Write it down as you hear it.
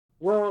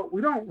Well,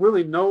 we don't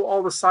really know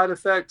all the side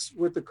effects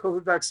with the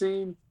COVID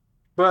vaccine,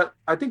 but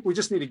I think we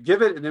just need to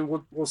give it, and then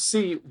we'll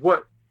see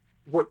what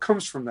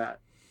comes from that.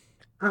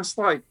 And it's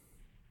like,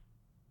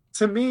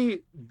 to me,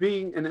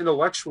 being an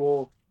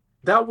intellectual,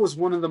 that was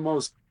one of the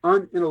most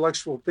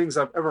unintellectual things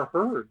I've ever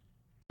heard.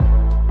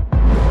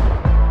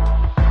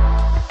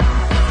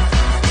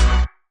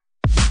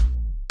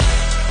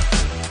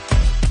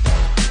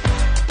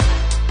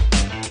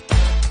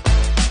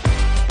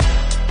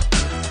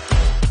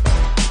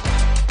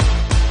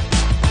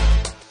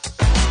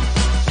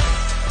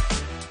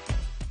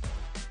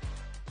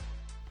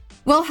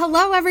 Well,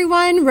 hello,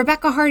 everyone.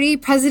 Rebecca Hardy,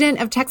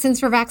 president of Texans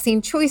for Vaccine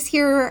Choice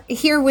here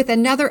with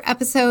another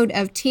episode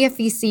of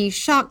TFVC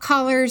Shock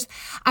Collars.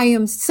 I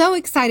am so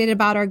excited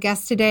about our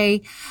guest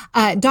today.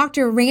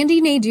 Dr.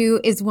 Randy Naidoo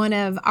is one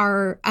of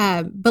our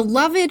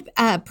beloved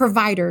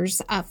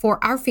providers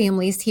for our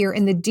families here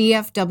in the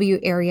DFW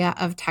area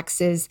of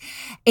Texas.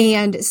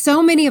 And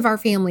so many of our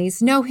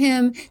families know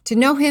him. To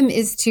know him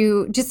is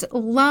to just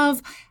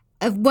love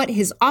of what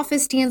his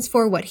office stands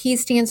for, what he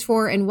stands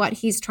for, and what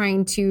he's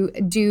trying to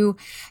do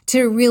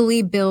to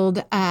really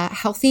build a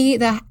healthy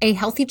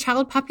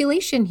child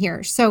population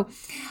here. So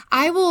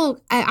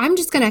I'm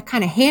just going to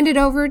kind of hand it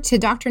over to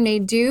Dr.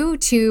 Naidoo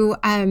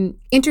to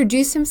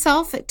introduce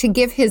himself, to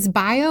give his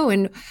bio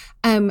and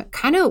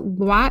kind of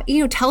why,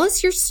 tell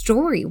us your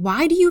story.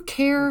 Why do you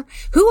care?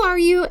 Who are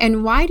you?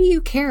 And why do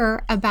you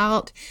care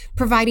about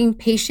providing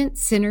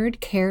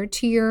patient-centered care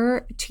to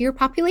your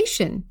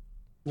population?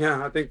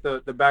 Yeah, I think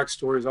the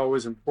backstory is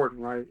always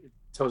important, right? It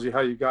tells you how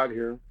you got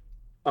here.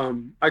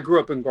 I grew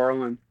up in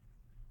Garland,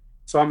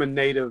 so I'm a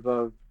native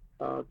of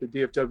the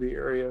DFW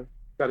area.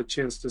 Got a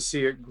chance to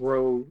see it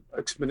grow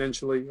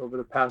exponentially over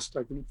the past,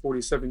 I think,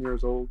 47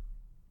 years old.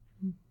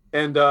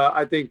 And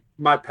I think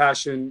my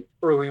passion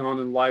early on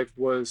in life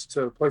was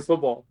to play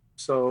football.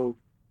 So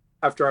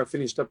after I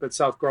finished up at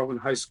South Garland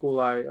High School,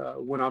 I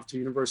went off to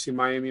University of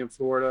Miami in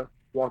Florida,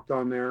 walked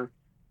on there,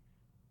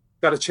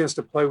 got a chance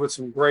to play with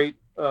some great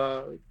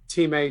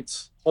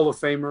teammates, Hall of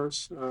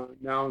Famers,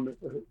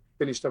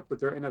 finished up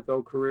with their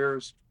NFL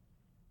careers.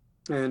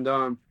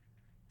 And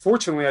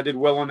fortunately, I did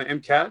well on the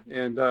MCAT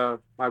and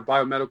my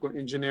biomedical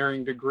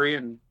engineering degree,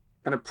 and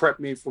kind of prepped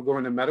me for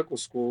going to medical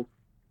school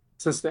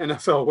since the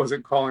NFL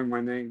wasn't calling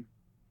my name.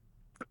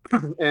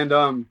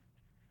 And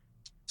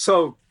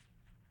so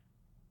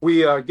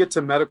we get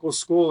to medical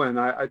school, and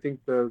I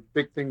think the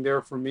big thing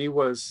there for me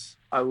was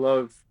I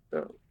love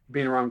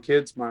being around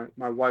kids. My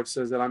wife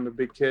says that I'm a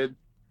big kid.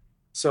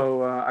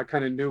 So I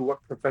kind of knew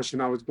what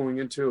profession I was going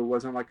into. It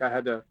wasn't like I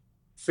had to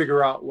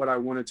figure out what I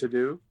wanted to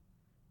do.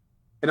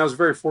 And I was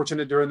very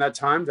fortunate during that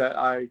time that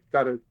I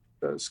got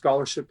a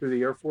scholarship through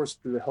the Air Force,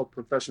 through the Health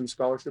Profession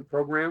Scholarship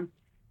Program.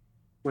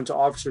 Went to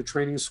officer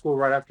training school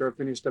right after I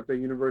finished up at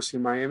University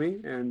of Miami,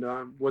 and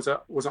was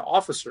an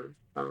officer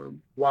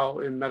while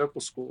in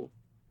medical school.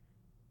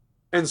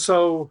 And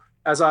so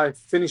as I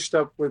finished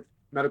up with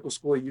medical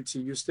school at UT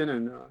Houston,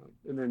 and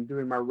then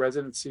doing my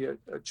residency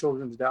at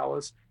Children's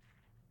Dallas,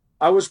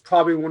 I was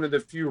probably one of the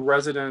few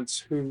residents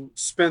who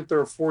spent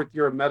their fourth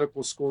year of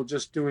medical school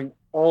just doing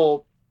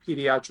all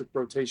pediatric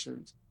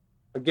rotations.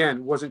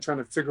 Again, wasn't trying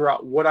to figure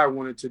out what I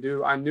wanted to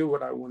do. I knew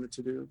what I wanted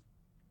to do.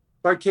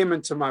 But I came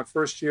into my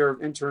first year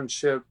of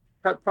internship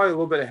probably a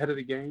little bit ahead of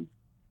the game.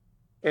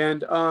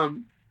 And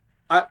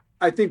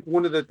I think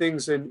one of the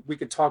things, and we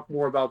could talk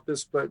more about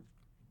this, but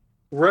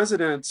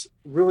residents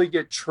really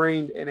get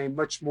trained in a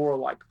much more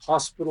like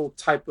hospital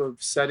type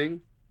of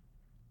setting.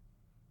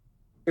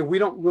 And we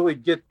don't really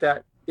get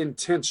that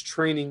intense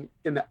training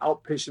in the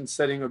outpatient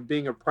setting of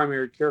being a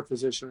primary care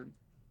physician.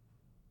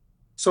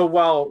 So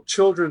while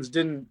Children's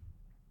didn't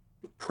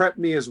prep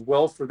me as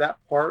well for that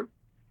part,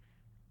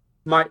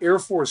 my Air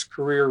Force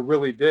career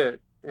really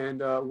did.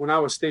 And when I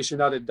was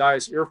stationed out at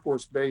Dyess Air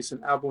Force Base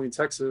in Abilene,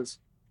 Texas,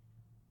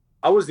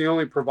 I was the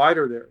only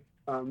provider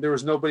there. There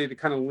was nobody to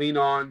kind of lean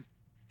on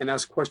and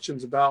ask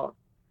questions about.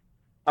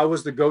 I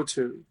was the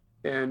go-to.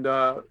 And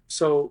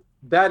so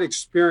that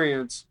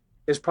experience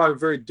is probably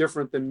very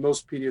different than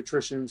most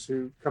pediatricians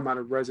who come out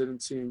of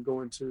residency and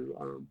go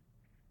into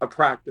a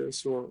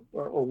practice or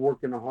work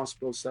in a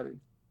hospital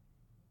setting.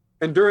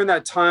 And during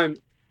that time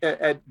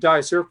at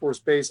Dyess Air Force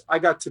Base, I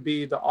got to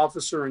be the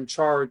officer in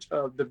charge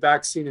of the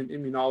vaccine and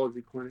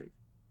immunology clinic.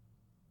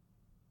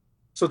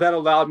 So that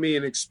allowed me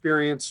an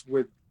experience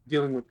with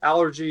dealing with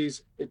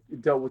allergies.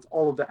 It dealt with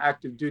all of the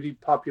active duty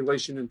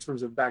population in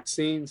terms of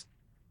vaccines,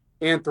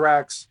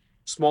 anthrax,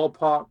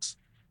 smallpox,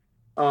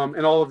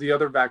 and all of the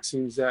other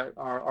vaccines that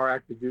our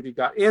active duty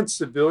got, and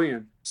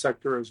civilian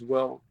sector as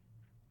well.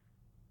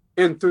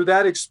 And through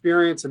that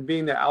experience and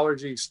being the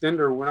allergy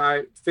extender, when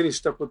I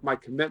finished up with my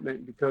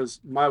commitment, because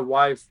my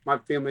wife, my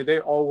family, they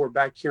all were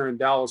back here in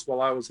Dallas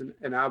while I was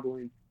in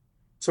Abilene.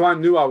 So I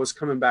knew I was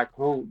coming back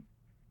home.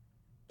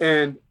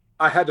 And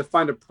I had to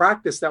find a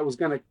practice that was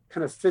going to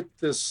kind of fit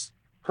this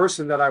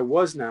person that I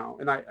was now.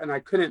 And I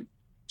couldn't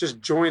just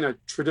join a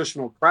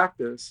traditional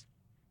practice.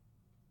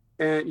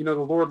 And, the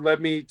Lord led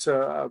me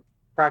to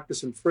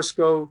practice in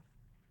Frisco.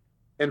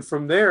 And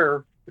from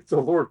there,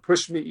 the Lord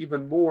pushed me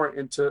even more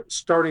into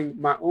starting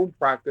my own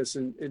practice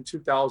in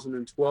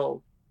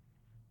 2012.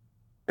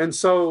 And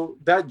so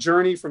that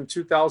journey from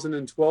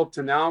 2012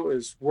 to now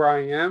is where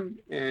I am.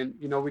 And,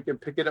 we can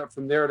pick it up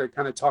from there to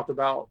kind of talk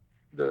about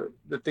the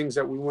things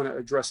that we want to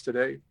address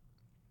today.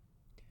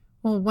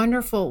 Well,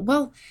 wonderful.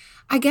 Well,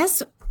 I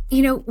guess,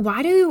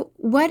 why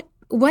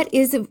what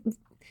is it?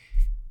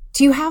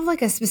 Do you have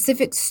like a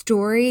specific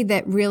story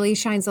that really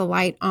shines a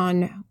light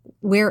on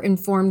where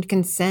informed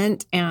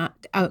consent and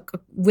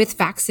with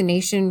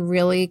vaccination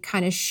really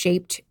kind of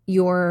shaped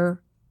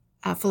your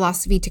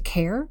philosophy to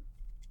care?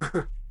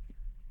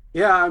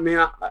 Yeah, I mean,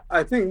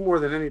 I think more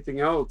than anything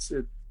else,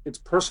 it's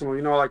personal.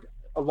 Like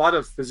a lot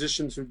of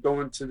physicians who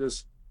go into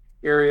this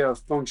area of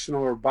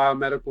functional or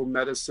biomedical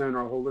medicine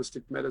or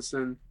holistic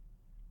medicine,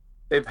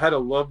 they've had a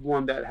loved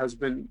one that has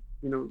been,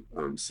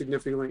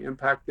 significantly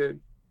impacted.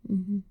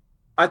 Mm-hmm.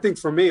 I think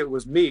for me, it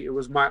was me. It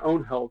was my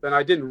own health, and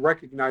I didn't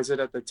recognize it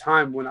at the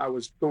time when I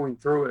was going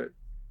through it.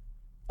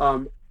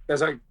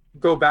 As I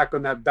go back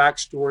on that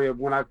backstory of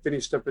when I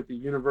finished up at the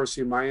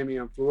University of Miami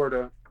in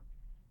Florida,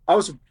 I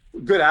was a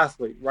good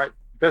athlete, right?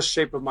 Best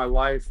shape of my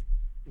life.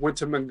 Went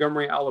to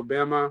Montgomery,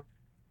 Alabama,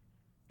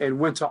 and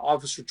went to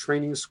officer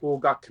training school,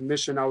 got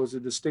commissioned. I was a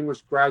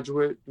distinguished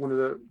graduate, one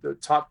of the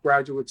top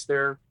graduates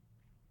there.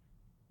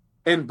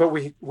 But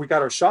we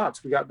got our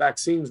shots. We got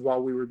vaccines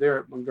while we were there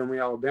at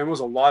Montgomery, Alabama. It was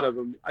a lot of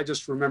them. I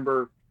just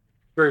remember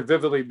very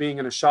vividly being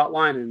in a shot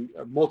line and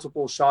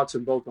multiple shots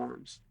in both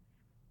arms.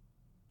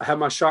 I have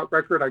my shot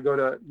record. I go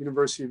to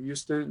University of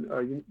Houston,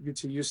 UT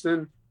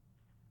Houston,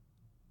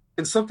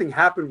 and something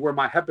happened where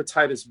my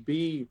hepatitis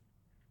B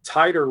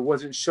titer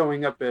wasn't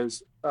showing up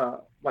as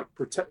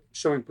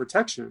showing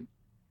protection.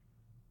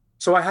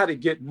 So I had to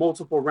get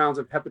multiple rounds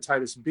of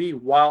hepatitis B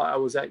while I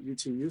was at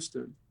UT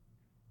Houston.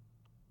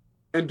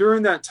 And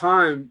during that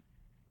time,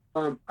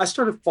 I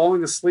started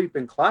falling asleep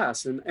in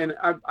class, and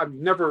I've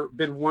never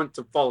been one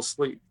to fall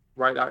asleep.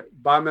 Right,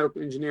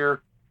 biomedical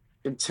engineer,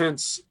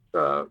 intense,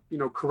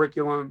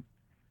 curriculum.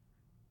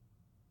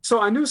 So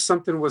I knew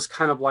something was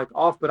kind of like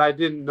off, but I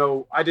didn't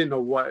know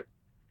what.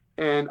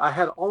 And I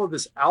had all of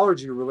this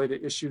allergy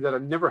related issue that I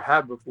never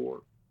had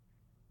before.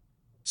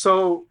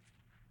 So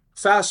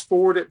fast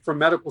forward it from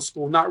medical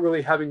school, not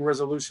really having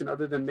resolution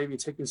other than maybe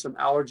taking some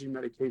allergy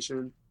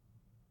medication.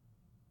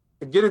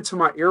 I get into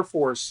my Air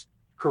Force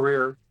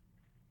career,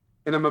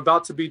 and I'm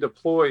about to be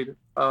deployed.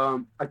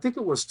 I think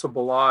it was to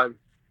Balad.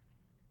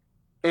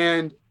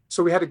 And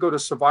so we had to go to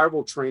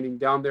survival training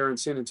down there in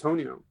San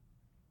Antonio.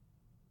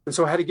 And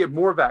so I had to get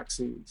more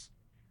vaccines.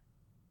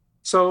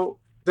 So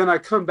then I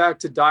come back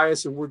to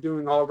Dias and we're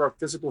doing all of our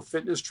physical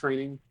fitness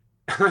training.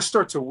 And I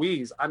start to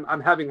wheeze.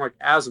 I'm having like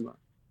asthma,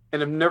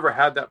 and I've never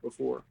had that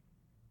before.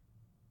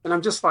 And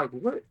I'm just like,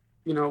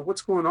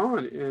 what's going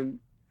on? And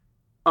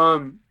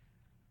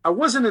I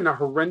wasn't in a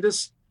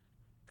horrendous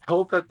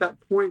health at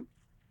that point,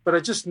 but I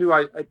just knew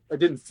I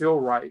didn't feel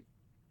right.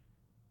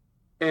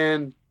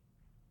 And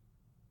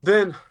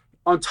then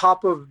on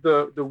top of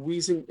the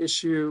wheezing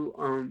issue,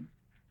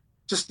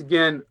 just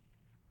again,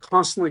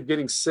 constantly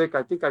getting sick.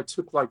 I think I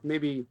took like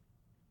maybe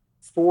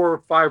 4 or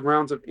 5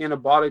 rounds of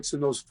antibiotics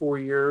in those 4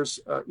 years,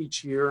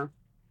 each year.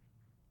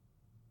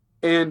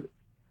 And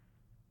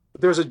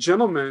there's a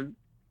gentleman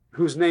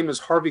whose name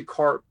is Harvey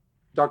Karp,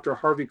 Dr.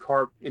 Harvey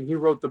Karp, and he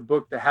wrote the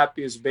book, The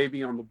Happiest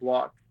Baby on the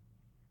Block.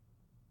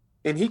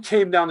 And he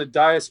came down to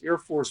Dias Air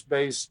Force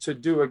Base to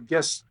do a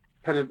guest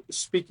kind of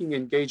speaking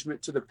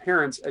engagement to the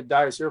parents at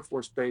Dias Air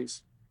Force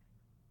Base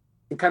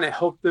and kind of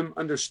help them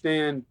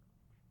understand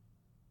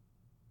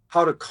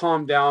how to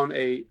calm down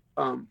a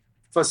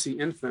fussy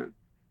infant.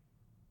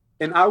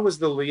 And I was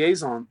the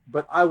liaison,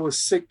 but I was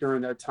sick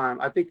during that time.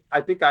 I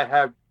think I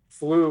had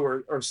flu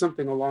or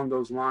something along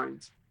those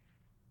lines.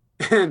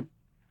 And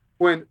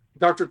when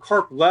Dr.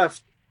 Karp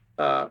left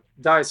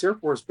Dias Air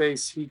Force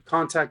Base, he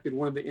contacted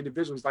one of the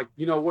individuals, like,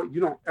 you know what, you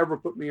don't ever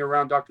put me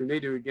around Dr.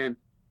 Naidoo again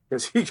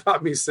because he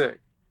got me sick.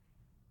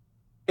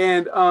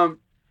 And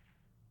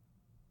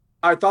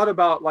I thought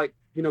about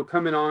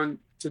coming on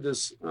to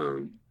this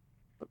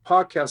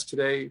podcast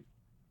today.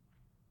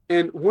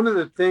 And one of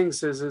the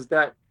things is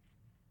that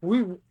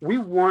we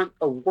want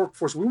a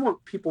workforce. We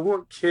want people, we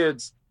want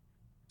kids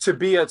to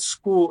be at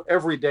school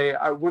every day.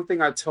 One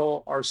thing I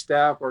tell our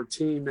staff, our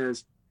team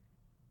is,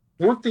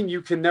 one thing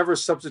you can never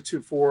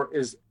substitute for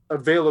is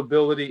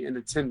availability and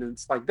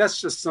attendance. Like that's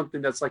just something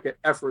that's like an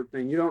effort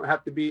thing. You don't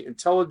have to be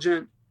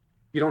intelligent.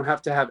 You don't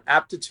have to have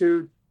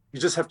aptitude. You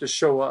just have to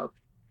show up.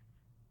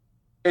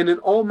 And in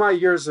all my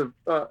years of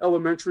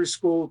elementary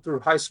school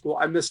through high school,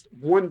 I missed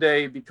one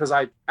day because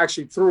I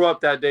actually threw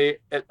up that day.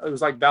 It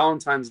was like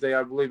Valentine's Day,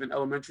 I believe, in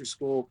elementary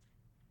school.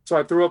 So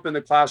I threw up in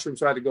the classroom,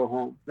 so I had to go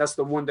home. That's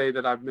the one day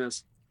that I've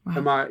missed. Wow.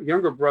 And my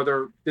younger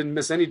brother didn't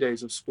miss any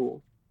days of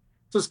school.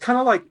 So it's kind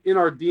of like in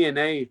our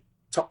DNA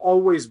to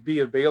always be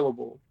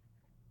available.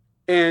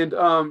 And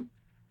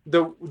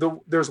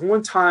there's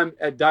one time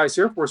at Dias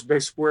Air Force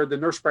Base where the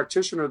nurse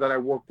practitioner that I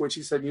work with,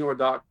 she said, you know what,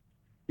 Doc,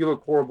 you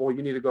look horrible.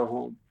 You need to go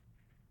home.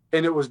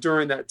 And it was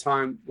during that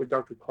time with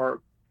Dr.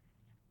 Karp.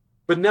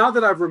 But now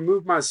that I've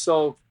removed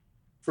myself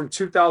from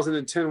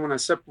 2010 when I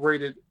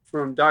separated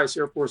from Dice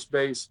Air Force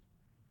Base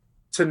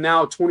to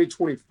now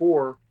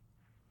 2024,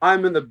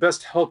 I'm in the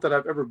best health that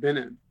I've ever been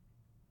in.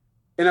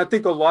 And I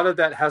think a lot of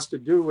that has to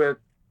do with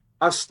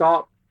I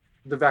stopped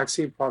the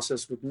vaccine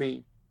process with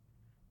me.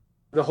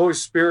 The Holy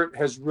Spirit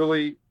has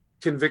really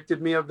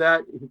convicted me of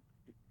that.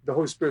 The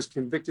Holy Spirit has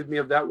convicted me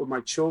of that with my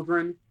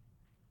children.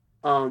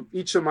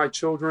 Each of my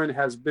children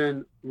has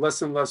been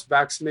less and less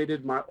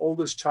vaccinated. My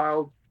oldest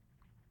child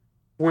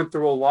went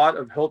through a lot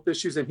of health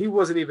issues, and he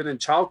wasn't even in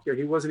childcare.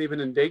 He wasn't even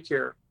in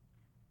daycare.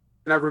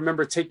 And I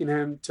remember taking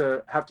him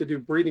to have to do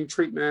breathing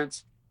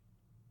treatments.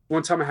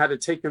 One time I had to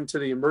take him to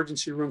the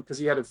emergency room because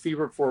he had a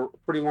fever for a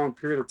pretty long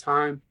period of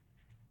time,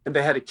 and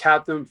they had to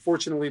cath him.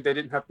 Fortunately, they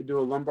didn't have to do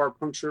a lumbar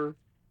puncture.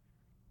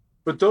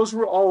 But those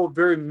were all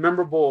very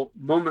memorable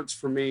moments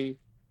for me.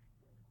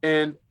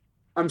 And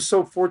I'm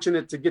so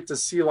fortunate to get to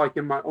see, like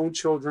in my own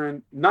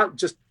children, not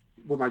just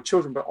with my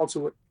children, but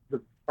also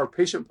with our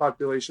patient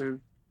population,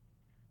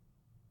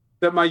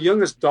 that my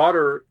youngest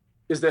daughter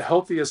is the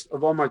healthiest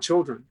of all my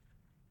children.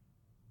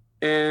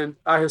 And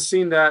I have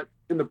seen that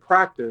in the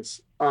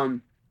practice.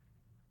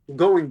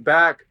 Going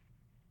back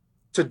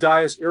to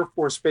Dyess Air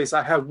Force Base,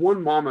 I had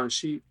one mama,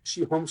 she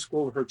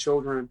homeschooled her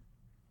children.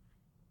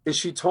 And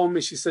she told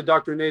me, she said,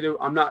 Dr. Naidoo,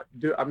 I'm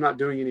not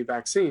doing any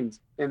vaccines.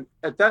 And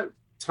at that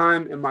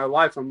time in my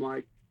life, I'm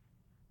like,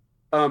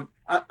 I'm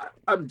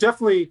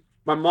definitely,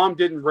 my mom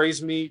didn't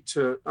raise me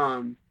to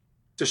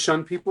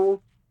shun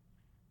people.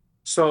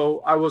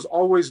 So I was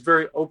always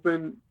very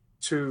open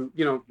to,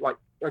 like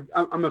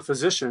I'm a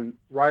physician,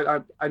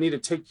 right? I need to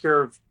take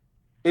care of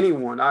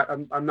anyone.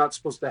 I'm not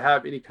supposed to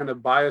have any kind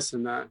of bias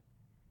in that.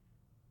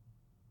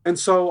 And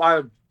so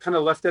I kind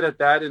of left it at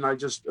that, and I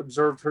just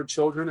observed her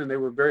children, and they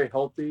were very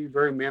healthy,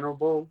 very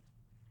mannerable.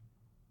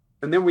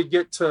 And then we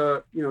get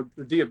to, the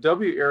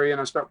DFW area, and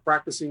I start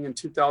practicing in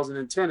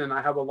 2010, and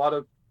I have a lot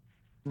of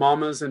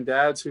mamas and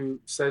dads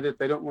who say that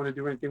they don't want to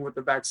do anything with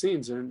the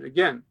vaccines. And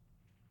again,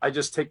 I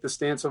just take the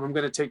stance of I'm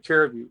going to take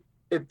care of you.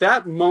 At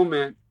that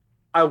moment,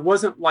 I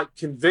wasn't like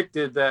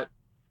convicted that,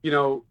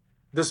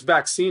 this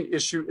vaccine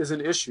issue is an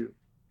issue.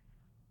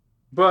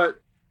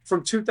 But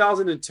from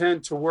 2010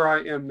 to where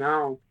I am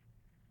now,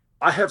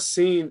 I have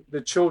seen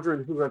the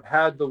children who have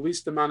had the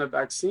least amount of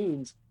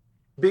vaccines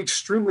be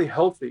extremely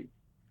healthy.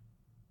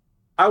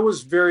 I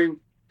was very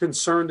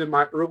concerned in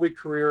my early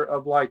career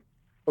of like,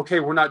 okay,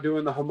 we're not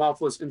doing the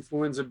Haemophilus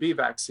influenza B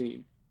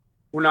vaccine.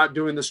 We're not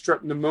doing the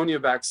strep pneumonia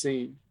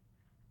vaccine.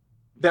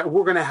 That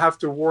we're going to have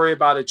to worry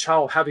about a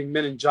child having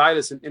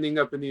meningitis and ending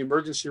up in the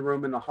emergency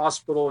room in the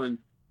hospital and,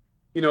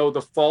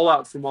 the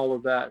fallout from all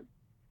of that.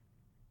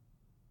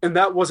 And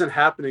that wasn't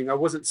happening. I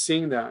wasn't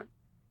seeing that.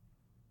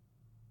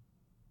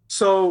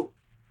 So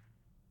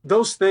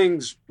those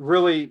things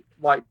really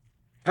like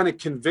kind of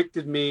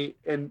convicted me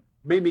and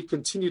made me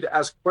continue to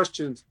ask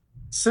questions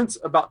since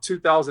about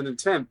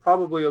 2010,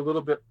 probably a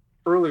little bit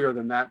earlier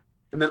than that.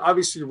 And then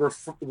obviously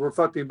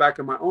reflecting back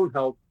on my own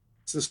health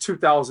since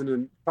 2000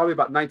 and probably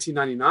about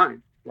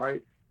 1999,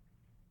 right?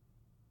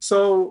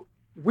 So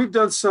we've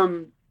done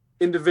some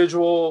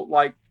individual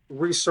like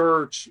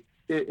research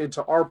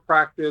into our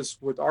practice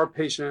with our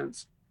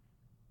patients,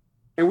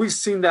 and we've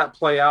seen that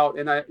play out.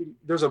 And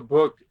there's a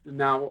book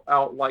now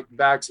out like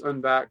Vax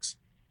Unvax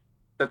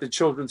that the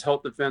Children's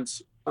Health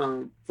Defense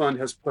Fund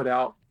has put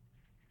out,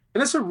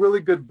 and it's a really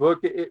good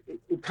book. It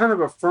kind of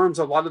affirms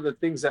a lot of the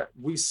things that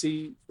we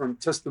see from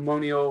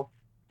testimonial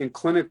and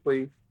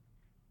clinically,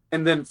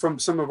 and then from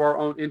some of our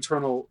own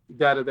internal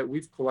data that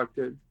we've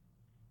collected.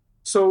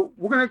 So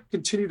we're going to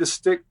continue to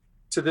stick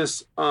to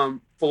this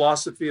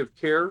philosophy of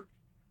care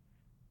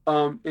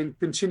and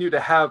continue to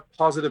have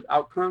positive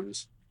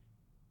outcomes.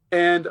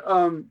 And,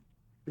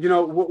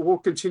 we'll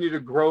continue to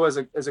grow as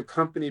a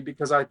company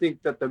because I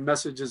think that the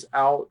message is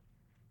out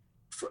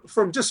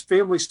from just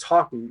families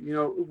talking.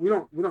 We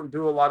don't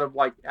do a lot of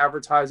like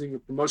advertising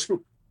and promotion.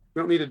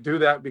 We don't need to do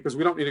that because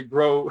we don't need to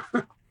grow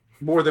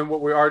more than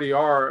what we already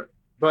are.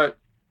 But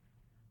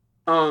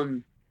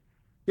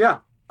yeah,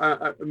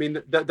 I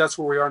mean that's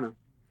where we are now.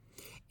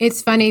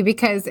 It's funny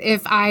because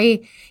if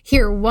I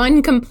hear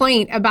one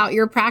complaint about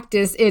your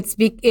practice, it's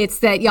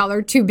that y'all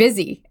are too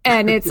busy,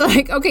 and it's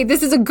like, okay,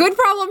 this is a good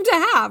problem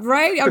to have,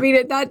 right? I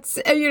mean, that's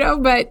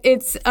but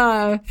it's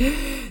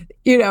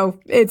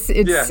it's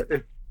yeah,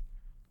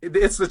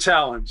 it's the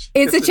challenge.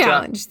 It's a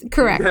challenge,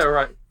 correct? Yeah,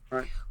 right.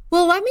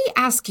 Well, let me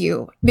ask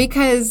you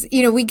because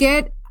we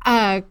get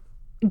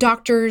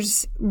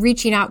doctors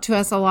reaching out to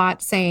us a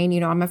lot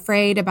saying, I'm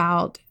afraid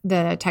about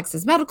the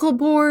Texas Medical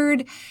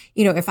Board.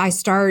 If I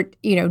start,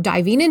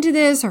 diving into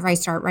this or if I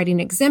start writing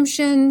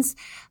exemptions,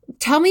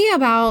 tell me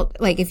about,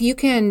 like, if you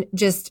can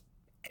just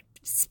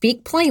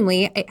speak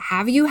plainly,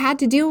 have you had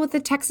to deal with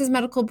the Texas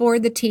Medical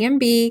Board, the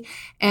TMB,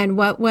 and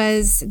what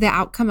was the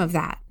outcome of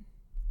that?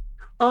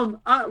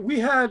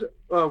 We had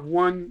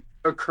one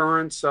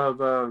occurrence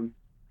of a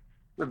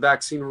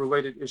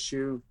vaccine-related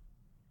issue,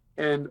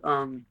 and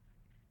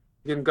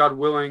again, God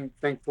willing,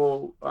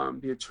 thankful,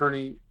 the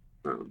attorney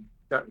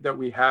that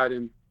we had,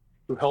 and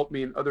who helped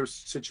me in other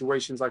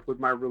situations, like with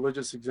my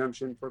religious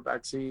exemption for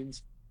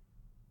vaccines.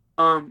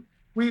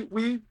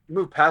 We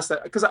moved past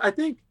that because I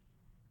think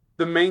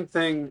the main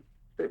thing,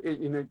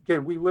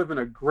 again, we live in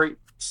a great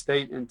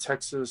state in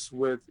Texas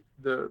with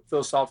the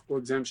philosophical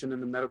exemption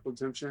and the medical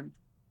exemption.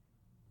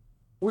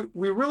 We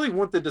really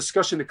want the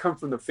discussion to come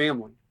from the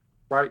family,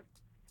 right?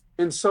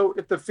 And so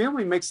if the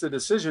family makes the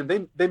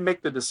decision, they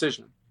make the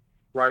decision,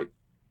 right?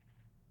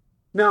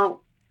 Now,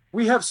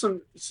 we have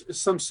some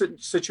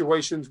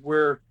situations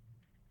where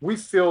we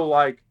feel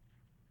like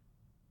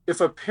if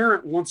a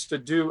parent wants to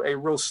do a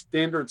real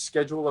standard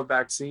schedule of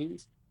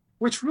vaccines,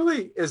 which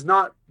really is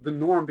not the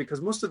norm because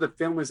most of the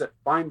families that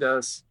find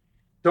us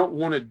don't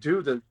want to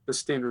do the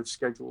standard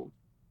schedule.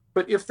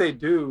 But if they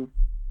do,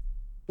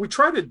 we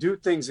try to do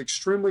things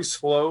extremely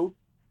slow,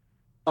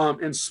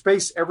 and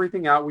space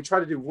everything out. We try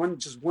to do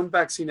just one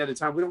vaccine at a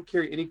time. We don't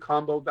carry any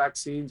combo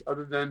vaccines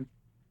other than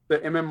the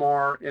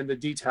MMR and the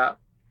DTaP,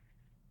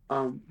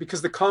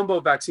 because the combo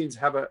vaccines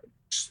have an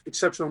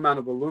exceptional amount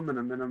of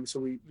aluminum in them,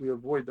 so we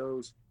avoid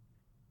those.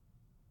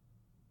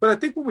 But I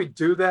think when we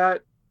do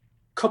that,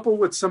 coupled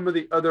with some of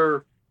the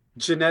other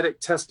genetic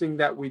testing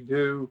that we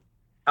do,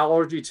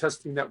 allergy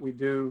testing that we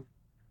do,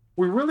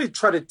 we really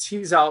try to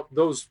tease out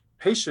those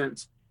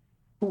patients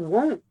who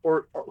won't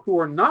or who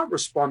are not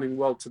responding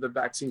well to the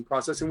vaccine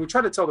process. And we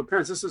try to tell the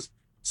parents this is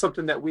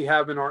something that we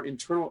have in our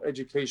internal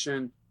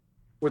education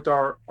with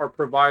our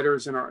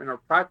providers and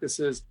our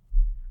practices.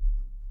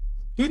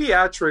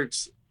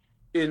 Pediatrics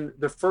in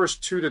the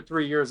first 2 to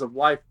 3 years of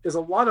life is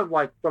a lot of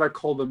like what I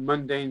call the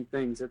mundane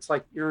things. It's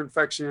like ear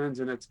infections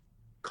and it's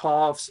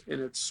coughs and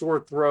it's sore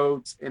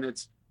throats and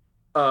it's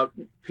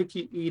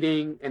picky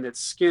eating and it's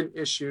skin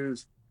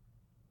issues.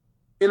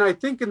 And I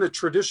think in the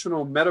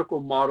traditional medical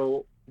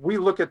model, we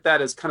look at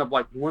that as kind of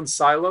like one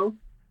silo,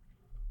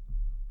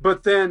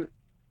 but then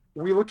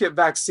we look at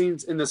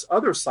vaccines in this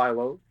other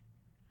silo,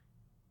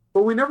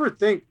 but we never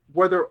think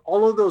whether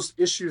all of those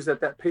issues that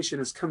that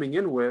patient is coming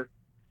in with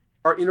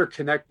are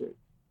interconnected.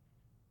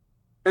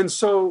 And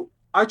so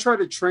I try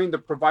to train the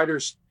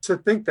providers to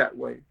think that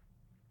way.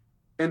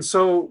 And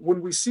so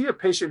when we see a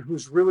patient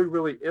who's really,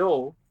 really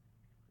ill,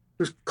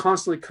 who's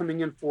constantly coming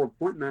in for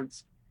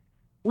appointments,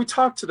 we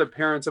talk to the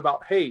parents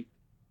about, hey,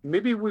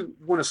 maybe we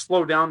want to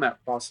slow down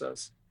that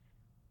process.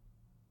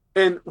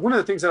 And one of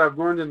the things that I've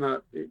learned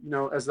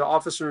as the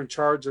officer in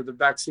charge of the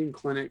vaccine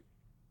clinic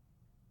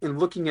and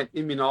looking at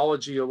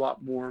immunology a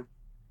lot more,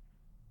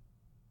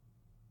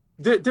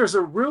 there's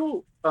a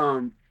real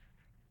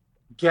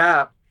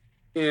gap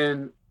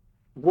in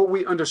what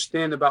we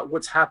understand about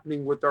what's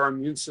happening with our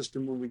immune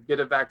system when we get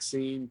a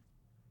vaccine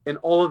and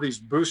all of these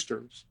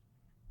boosters.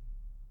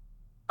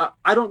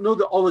 I don't know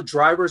all the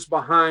drivers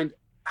behind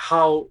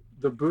how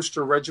the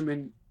booster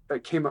regimen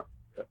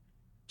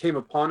came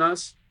upon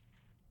us.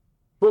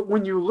 But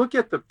when you look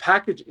at the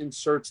package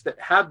inserts that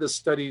have the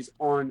studies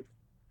on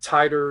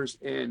titers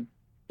and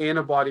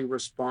antibody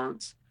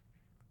response,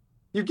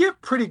 you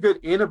get pretty good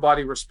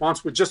antibody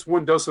response with just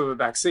one dose of a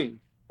vaccine,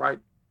 right?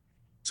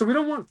 So we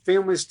don't want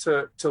families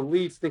to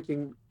leave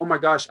thinking, oh my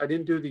gosh, I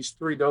didn't do these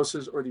 3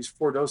 doses or these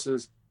 4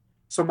 doses,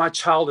 so my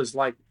child is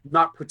like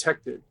not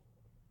protected.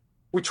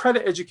 We try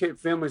to educate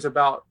families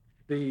about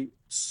the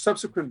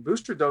subsequent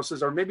booster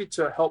doses are maybe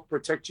to help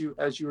protect you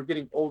as you are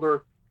getting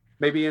older,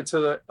 maybe into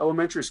the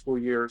elementary school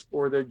years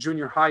or the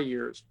junior high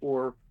years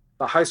or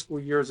the high school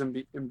years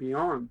and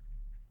beyond.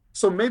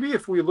 So maybe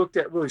if we looked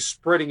at really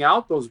spreading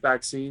out those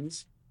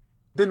vaccines,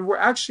 then we're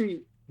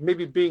actually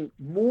maybe being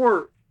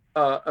more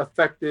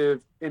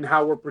effective in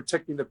how we're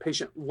protecting the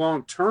patient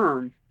long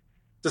term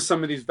to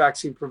some of these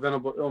vaccine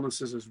preventable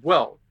illnesses as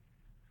well.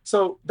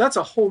 So that's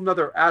a whole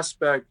nother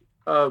aspect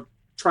of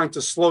trying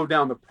to slow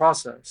down the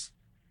process.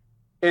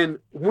 And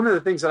one of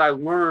the things that I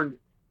learned,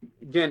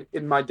 again,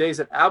 in my days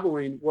at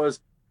Abilene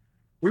was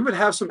we would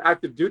have some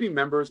active duty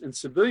members and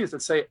civilians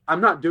that say,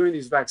 I'm not doing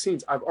these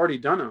vaccines. I've already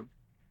done them.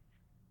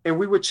 And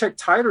we would check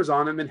titers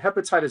on them. And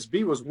hepatitis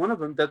B was one of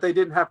them that they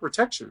didn't have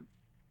protection.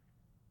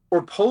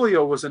 Or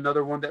polio was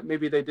another one that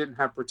maybe they didn't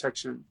have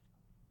protection.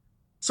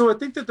 So I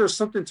think that there's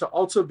something to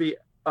also be,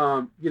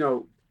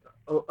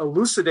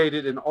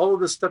 elucidated in all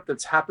of the stuff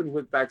that's happened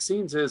with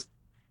vaccines is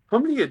how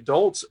many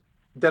adults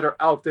that are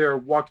out there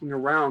walking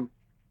around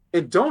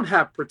and don't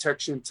have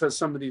protection to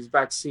some of these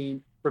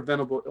vaccine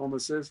preventable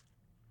illnesses.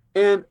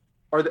 And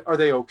are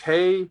they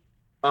okay?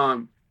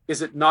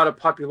 Is it not a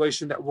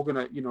population that we're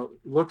going to,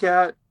 look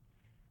at?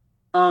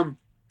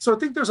 So I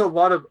think there's a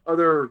lot of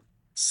other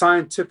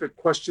scientific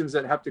questions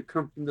that have to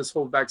come from this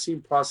whole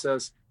vaccine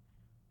process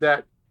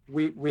that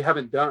we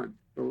haven't done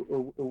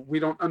or we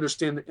don't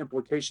understand the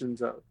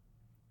implications of.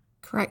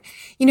 Correct.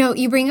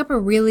 You bring up a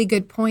really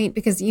good point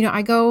because,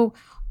 I go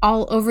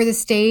all over the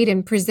state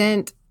and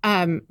present,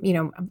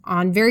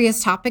 on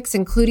various topics,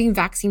 including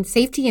vaccine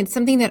safety. And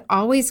something that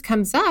always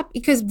comes up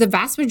because the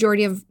vast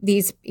majority of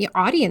these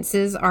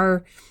audiences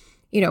are,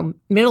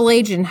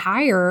 middle-aged and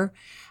higher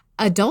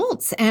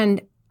adults.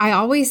 And I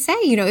always say,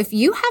 if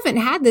you haven't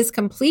had this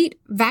complete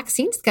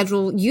vaccine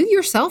schedule, you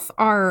yourself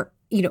are,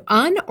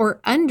 un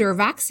or under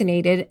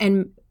vaccinated.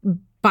 And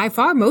by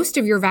far most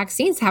of your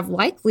vaccines have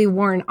likely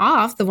worn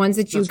off, the ones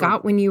that you That's right.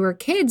 got when you were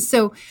kids.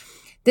 So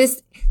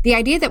this the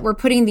idea that we're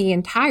putting the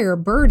entire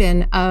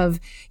burden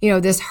of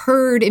this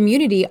herd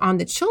immunity on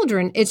the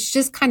children, it's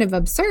just kind of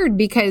absurd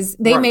because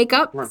they Right. make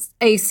up Right.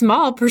 a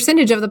small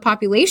percentage of the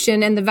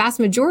population, and the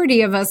vast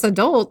majority of us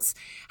adults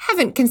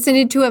haven't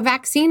consented to a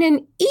vaccine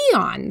in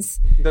eons.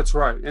 That's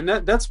right. And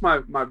that's my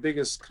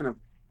biggest kind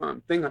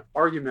of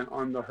argument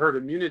on the herd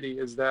immunity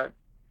is that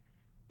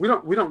we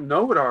don't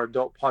know what our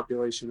adult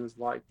population is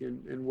like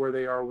and where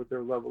they are with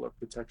their level of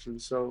protection.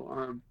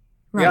 So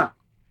Right. yeah.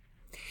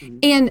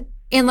 Mhm.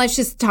 And let's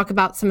just talk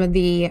about some of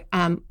the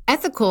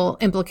ethical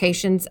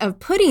implications of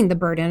putting the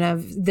burden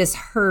of this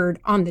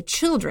herd on the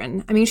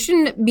children. I mean,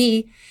 shouldn't it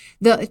be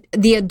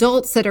the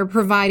adults that are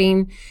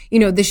providing,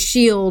 the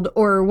shield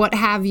or what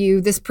have you,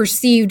 this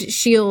perceived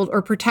shield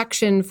or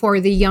protection for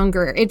the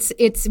younger?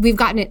 We've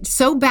gotten it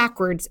so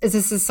backwards as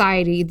a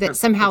society that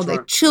somehow That's the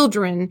right.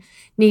 children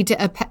need to,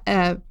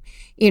 protect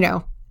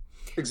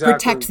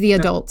Exactly. the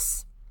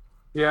adults.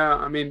 Yeah,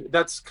 I mean,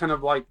 that's kind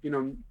of like,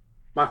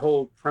 my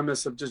whole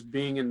premise of just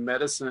being in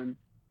medicine.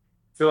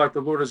 I feel like the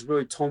Lord has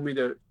really told me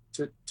to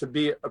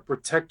be a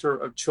protector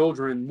of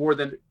children more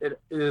than it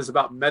is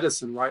about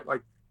medicine, right?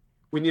 Like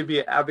we need to be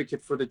an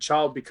advocate for the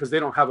child because they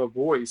don't have a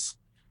voice.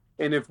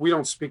 And if we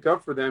don't speak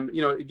up for them,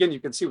 again, you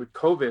can see with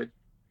COVID,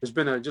 there's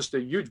been just a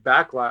huge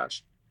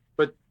backlash,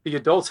 but the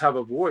adults have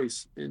a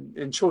voice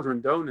and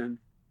children don't.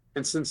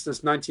 And since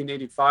this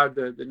 1985,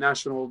 the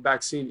National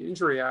Vaccine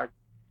Injury Act,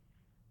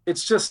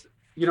 it's just,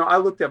 I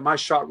looked at my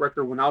shot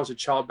record when I was a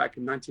child back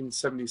in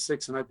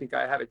 1976, and I think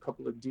I had a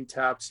couple of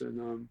DTaps, and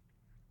I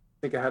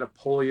think I had a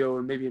polio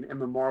and maybe an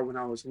MMR when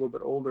I was a little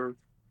bit older.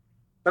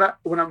 But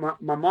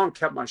my mom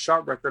kept my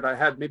shot record, I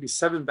had maybe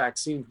 7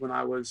 vaccines when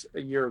I was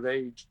a year of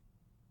age.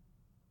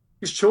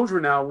 These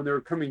children now, when they're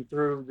coming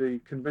through the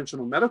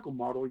conventional medical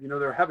model,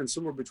 they're having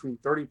somewhere between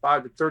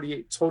 35 to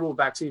 38 total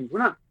vaccines. We're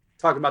not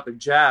talking about the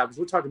jabs.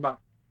 We're talking about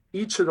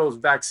each of those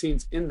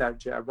vaccines in that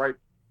jab, right?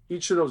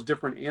 Each of those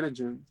different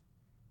antigens.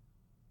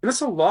 And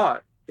it's a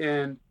lot.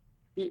 And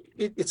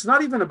it's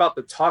not even about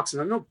the toxins.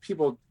 I know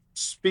people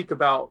speak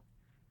about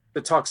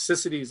the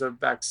toxicities of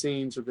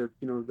vaccines or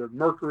the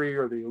mercury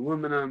or the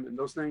aluminum and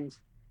those things.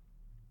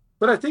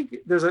 But I think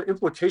there's an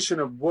implication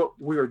of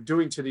what we are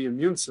doing to the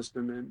immune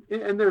system.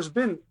 And there's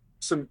been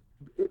some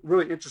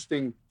really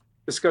interesting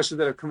discussions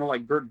that have come out,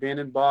 like Bert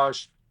Vanden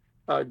Bosch,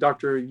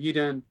 Dr.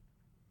 Yeadon,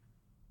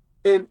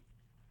 and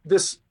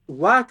this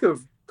lack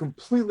of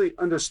completely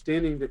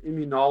understanding the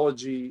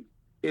immunology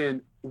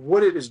and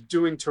what it is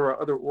doing to our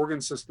other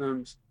organ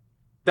systems.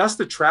 That's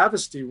the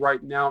travesty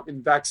right now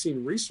in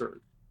vaccine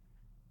research.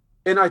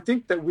 And I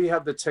think that we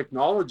have the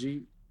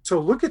technology to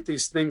look at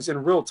these things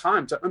in real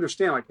time to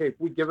understand, like, hey, if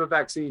we give a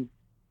vaccine,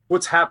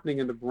 what's happening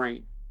in the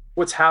brain?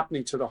 What's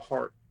happening to the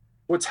heart?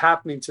 What's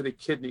happening to the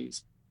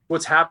kidneys?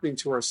 What's happening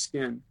to our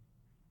skin?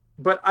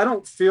 But I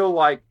don't feel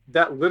like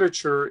that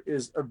literature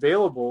is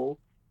available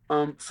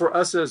for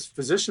us as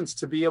physicians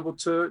to be able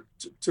to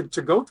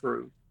go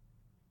through.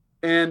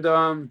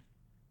 And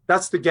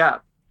that's the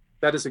gap.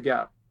 That is a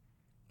gap.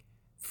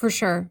 For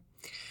sure.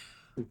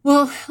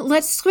 Well,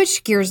 let's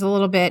switch gears a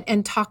little bit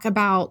and talk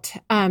about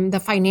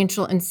the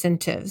financial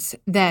incentives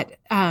that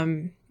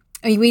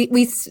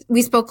we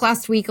spoke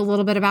last week a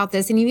little bit about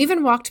this, and you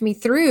even walked me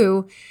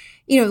through,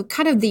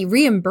 kind of the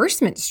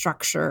reimbursement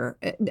structure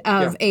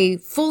of Yeah. a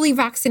fully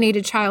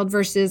vaccinated child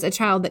versus a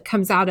child that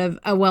comes out of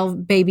a well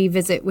baby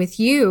visit with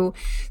you.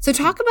 So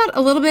talk about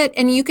a little bit,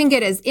 and you can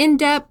get as in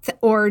depth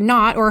or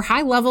not or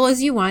high level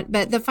as you want,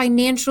 but the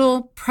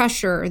financial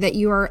pressure that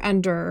you are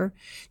under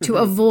to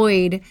Mm-hmm.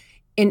 avoid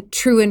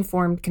true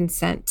informed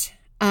consent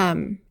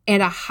and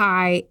a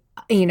high,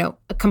 a Yeah.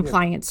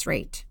 compliance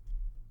rate.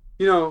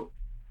 You know,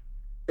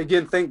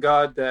 again, thank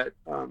God that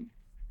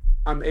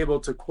I'm able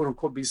to quote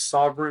unquote be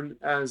sovereign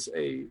as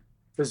a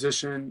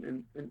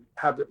physician and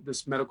have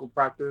this medical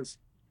practice.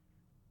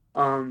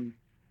 Um,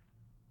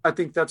 I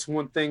think that's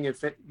one thing.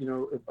 If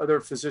other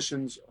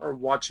physicians are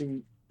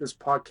watching this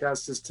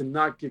podcast, is to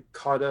not get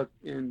caught up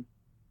in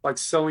like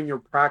selling your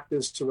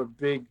practice to a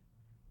big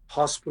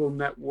hospital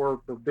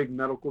network or big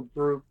medical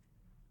group.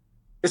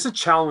 It's a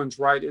challenge,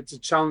 right? It's a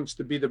challenge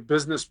to be the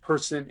business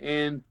person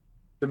and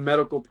the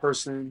medical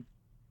person.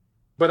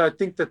 But I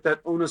think that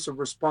onus of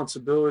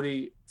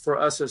responsibility for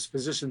us as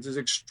physicians is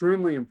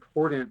extremely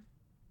important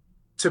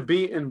to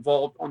be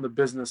involved on the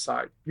business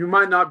side. You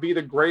might not be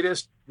the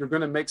greatest. You're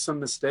going to make some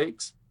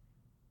mistakes.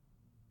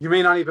 You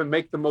may not even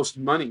make the most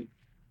money.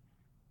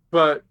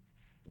 But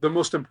the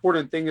most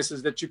important thing is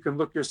that you can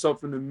look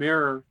yourself in the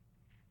mirror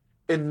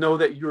and know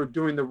that you're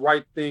doing the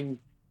right thing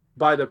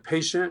by the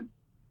patient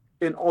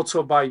and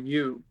also by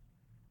you.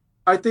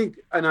 I think,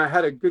 and I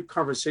had a good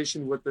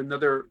conversation with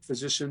another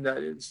physician that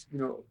is,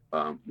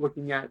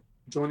 looking at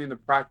joining the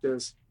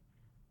practice.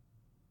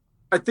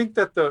 I think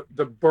that the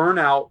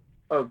burnout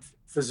of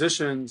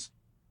physicians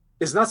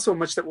is not so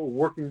much that we're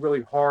working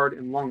really hard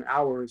and long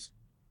hours.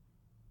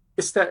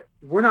 It's that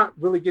we're not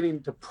really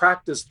getting to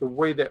practice the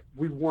way that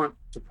we want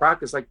to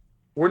practice. Like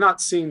we're not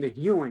seeing the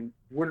healing.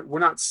 we're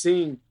not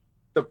seeing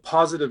the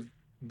positive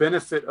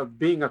benefit of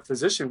being a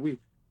physician.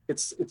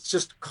 It's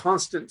just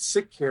constant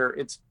sick care.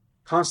 It's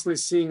constantly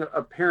seeing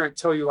a parent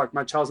tell you, like,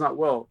 my child's not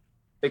well.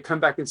 They come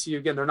back and see you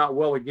again, they're not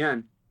well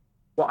again.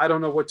 Well, I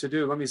don't know what to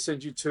do. Let me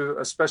send you to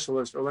a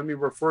specialist, or let me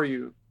refer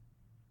you.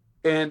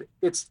 And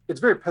it's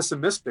very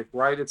pessimistic,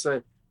 right?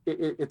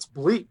 It's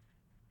bleak.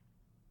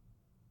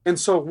 And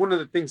so one of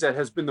the things that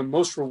has been the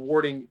most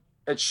rewarding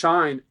at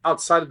Shine,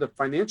 outside of the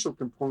financial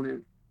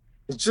component,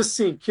 is just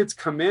seeing kids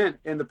come in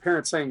and the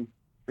parents saying,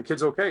 the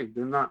kid's okay.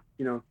 They're not,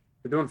 they're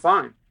doing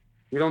fine.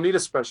 We don't need a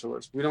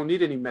specialist. We don't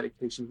need any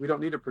medications. We don't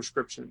need a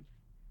prescription.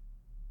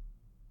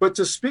 But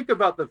to speak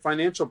about the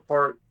financial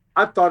part,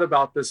 I've thought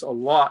about this a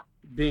lot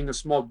being a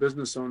small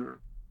business owner.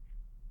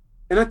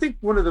 And I think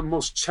one of the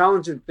most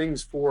challenging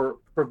things for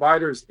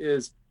providers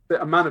is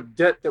the amount of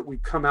debt that we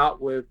come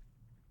out with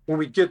when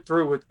we get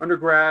through with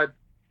undergrad,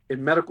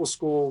 in medical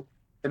school,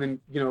 and then,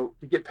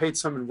 we get paid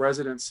some in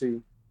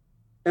residency.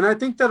 And I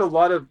think that a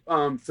lot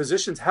of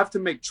physicians have to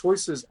make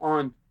choices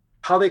on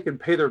how they can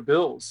pay their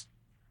bills.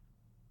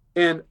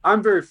 And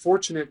I'm very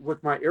fortunate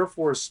with my Air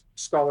Force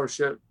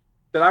scholarship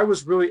that I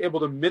was really able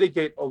to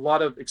mitigate a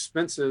lot of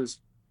expenses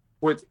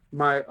with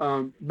my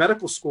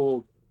medical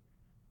school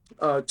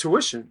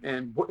tuition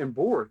and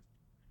board.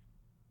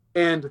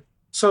 And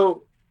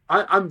so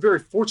I'm very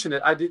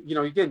fortunate. I did,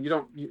 again,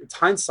 it's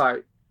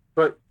hindsight,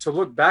 but to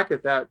look back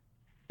at that,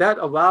 that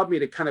allowed me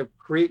to kind of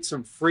create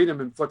some freedom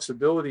and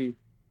flexibility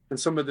in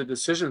some of the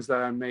decisions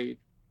that I made.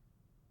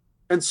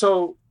 And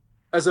so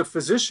as a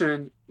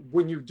physician,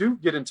 when you do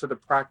get into the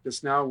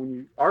practice now, when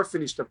you are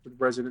finished up with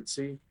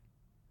residency,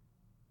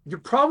 you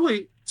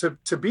probably,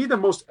 to be the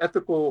most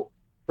ethical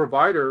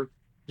provider,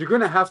 you're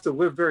going to have to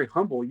live very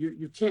humble.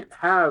 You can't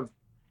have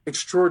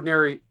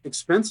extraordinary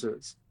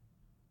expenses.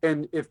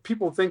 And if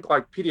people think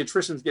like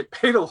pediatricians get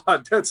paid a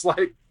lot, that's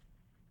like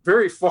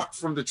very far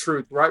from the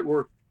truth, right?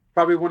 We're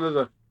probably one of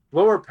the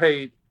lower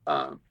paid,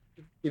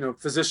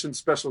 physician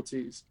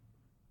specialties.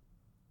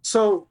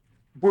 So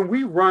when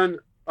we run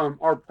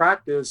our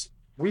practice,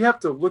 we have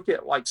to look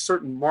at like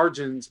certain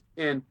margins,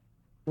 and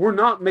we're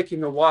not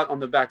making a lot on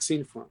the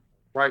vaccine front,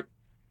 right?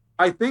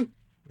 I think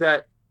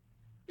that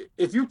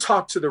if you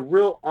talk to the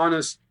real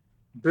honest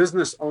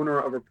business owner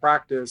of a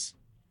practice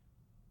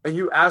and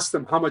you ask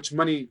them how much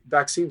money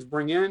vaccines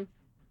bring in,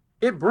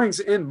 it brings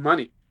in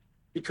money,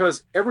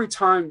 because every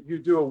time you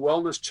do a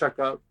wellness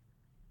checkup,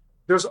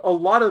 there's a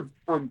lot of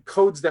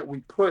codes that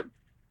we put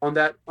on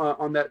those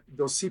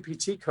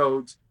CPT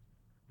codes,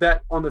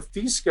 that on the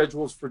fee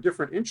schedules for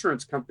different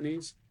insurance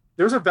companies,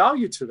 there's a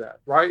value to that,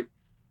 right?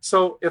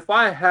 So if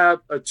I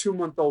have a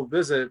 2-month-old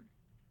visit,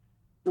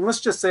 and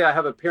let's just say I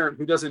have a parent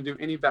who doesn't do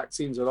any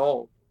vaccines at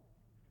all,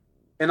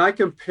 and I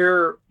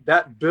compare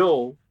that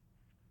bill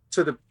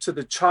to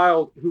the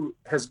child who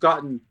has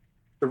gotten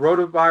the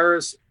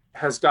rotavirus,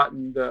 has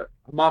gotten the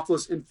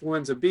Haemophilus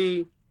influenza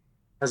B,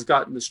 has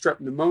gotten the strep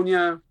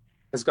pneumonia,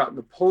 has gotten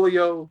the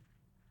polio,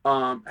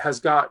 has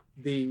got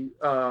the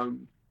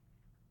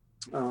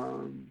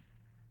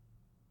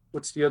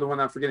what's the other one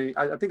I'm forgetting?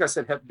 I think I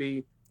said Hep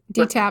B.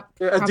 DTaP,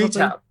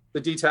 DTaP,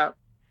 the DTaP.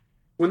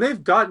 When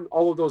they've gotten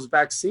all of those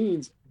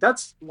vaccines,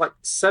 that's like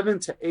 7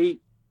 to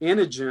 8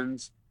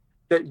 antigens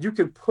that you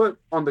can put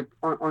on that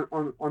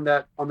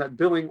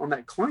billing, on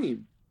that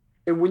claim.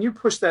 And when you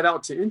push that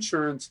out to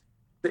insurance,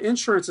 the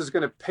insurance is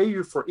going to pay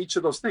you for each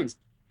of those things.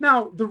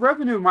 Now, the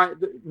revenue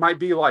might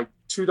be like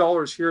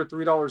 $2 here,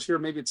 $3 here,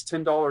 maybe it's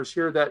 $10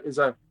 here. That is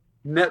a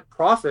net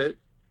profit,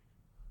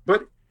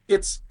 but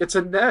it's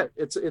a net,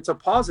 it's a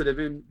positive.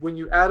 And when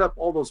you add up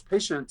all those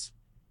patients,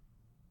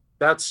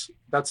 that's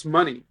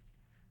money.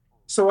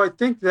 So I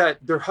think that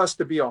there has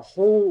to be a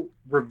whole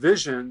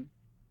revision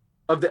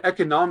of the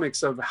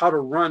economics of how to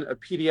run a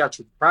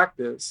pediatric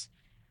practice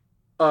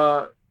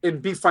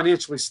and be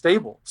financially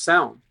stable,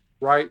 sound,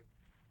 right?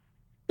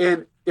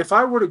 And if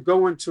I were to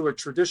go into a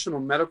traditional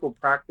medical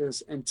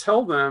practice and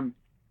tell them,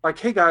 like,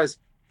 hey guys,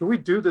 can we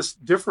do this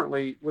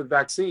differently with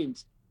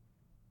vaccines?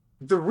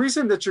 The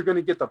reason that you're going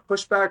to get the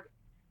pushback,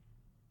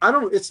 I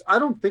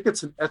don't think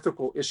it's an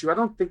ethical issue. I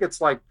don't think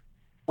it's like,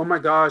 oh my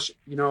gosh,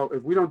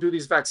 if we don't do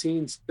these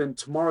vaccines, then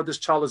tomorrow this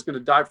child is going to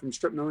die from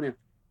strep pneumonia.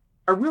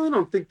 I really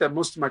don't think that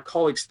most of my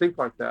colleagues think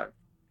like that.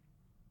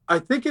 I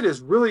think it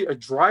is really a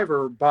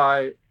driver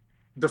by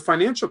the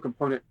financial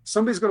component.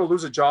 Somebody's going to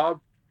lose a job.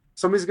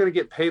 Somebody's going to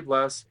get paid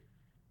less.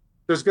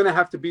 There's going to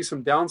have to be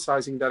some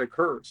downsizing that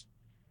occurs.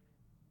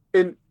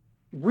 And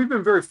we've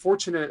been very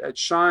fortunate at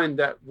Shine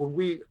that when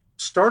we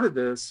started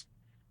this,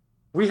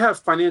 we have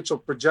financial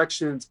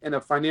projections and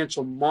a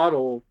financial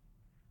model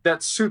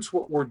that suits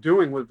what we're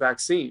doing with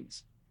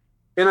vaccines.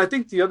 And I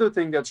think the other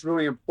thing that's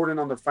really important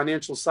on the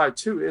financial side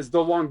too is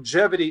the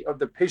longevity of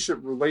the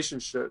patient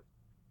relationship.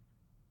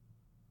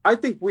 I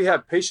think we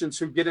have patients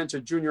who get into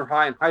junior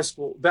high and high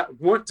school that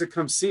want to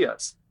come see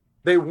us.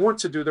 They want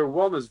to do their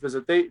wellness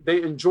visit.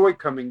 They enjoy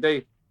coming.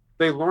 They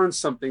learn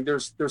something.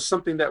 There's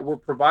something that we're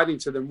providing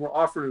to them. We're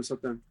offering them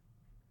something.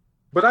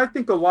 But I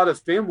think a lot of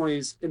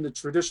families in the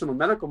traditional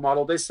medical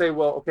model, they say,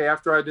 well, okay,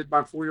 after I did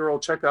my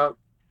 4-year-old checkup,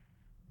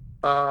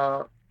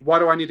 Why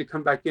do I need to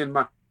come back in?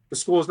 The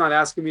school is not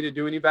asking me to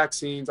do any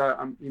vaccines.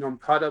 I'm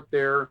caught up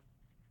there.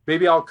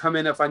 Maybe I'll come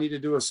in if I need to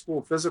do a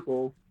school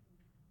physical.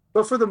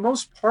 But for the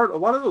most part, a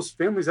lot of those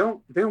families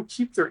they don't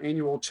keep their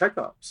annual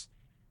checkups.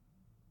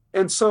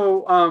 And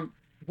so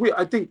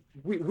I think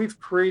we've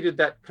created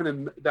that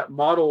kind of that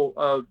model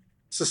of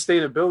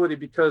sustainability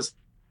because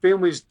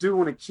families do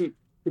want to keep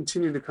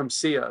continuing to come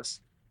see us.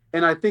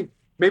 And I think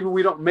maybe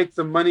we don't make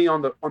the money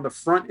on the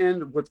front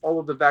end with all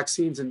of the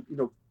vaccines and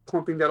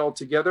clumping that all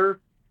together,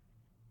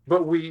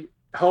 but we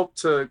help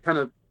to kind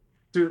of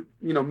do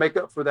make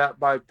up for that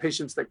by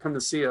patients that come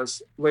to see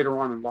us later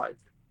on in life.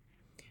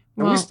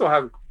 And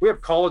Well, we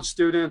have college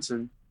students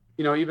and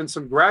even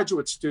some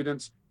graduate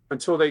students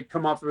until they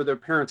come off of their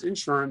parents'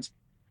 insurance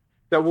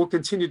that we'll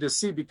continue to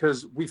see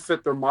because we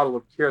fit their model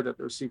of care that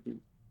they're seeking.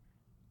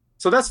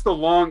 So that's the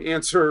long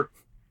answer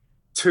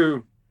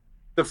to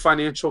the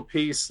financial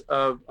piece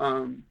of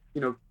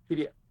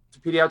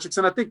pediatrics.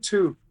 And I think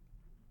too,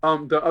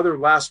 the other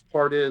last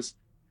part is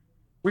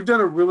we've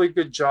done a really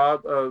good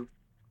job of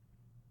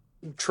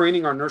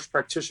training our nurse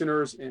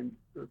practitioners and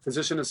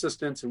physician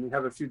assistants, and we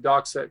have a few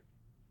docs that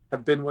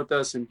have been with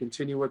us and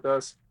continue with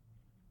us.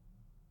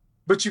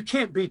 But you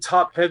can't be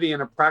top heavy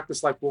in a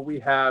practice like what we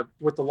have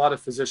with a lot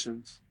of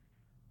physicians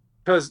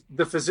because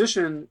the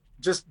physician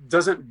just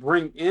doesn't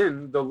bring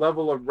in the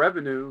level of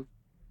revenue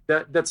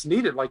that's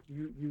needed. Like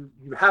you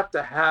have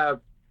to have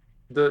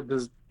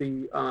the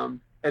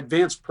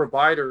advanced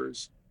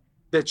providers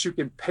that you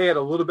can pay at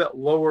a little bit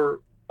lower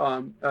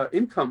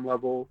income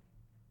level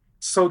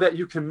so that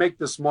you can make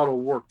this model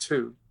work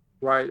too,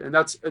 right? And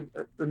that's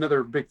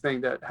another big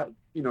thing that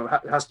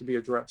has to be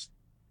addressed.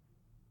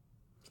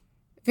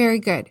 very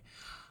good.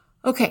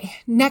 Okay,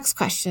 next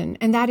question.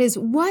 And that is,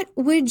 what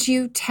would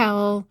you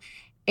tell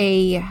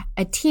a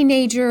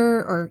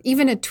teenager or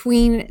even a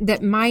tween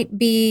that might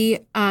be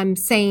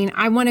saying,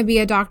 I want to be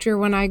a doctor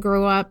when I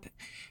grow up?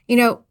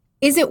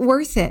 Is it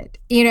worth it?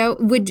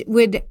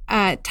 Would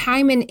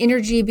time and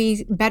energy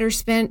be better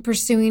spent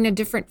pursuing a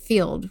different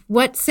field?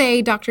 What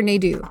say Dr.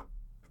 Naidoo?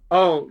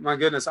 Oh my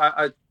goodness,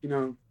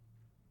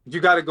 you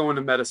got to go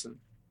into medicine,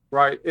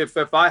 right?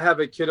 If I have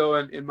a kiddo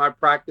in my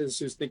practice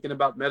who's thinking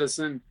about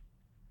medicine,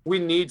 we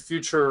need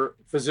future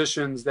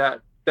physicians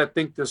that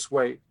think this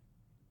way.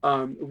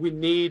 We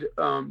need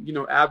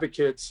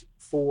advocates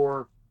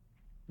for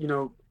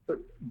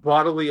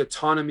bodily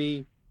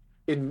autonomy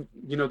in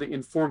the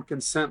informed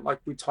consent like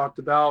we talked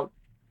about,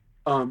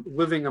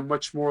 living a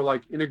much more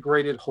like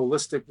integrated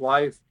holistic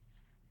life.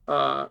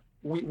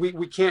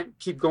 We can't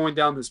keep going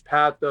down this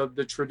path of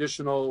the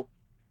traditional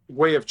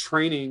way of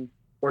training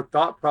or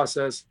thought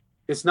process.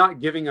 It's not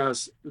giving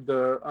us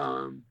the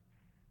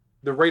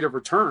rate of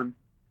return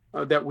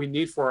that we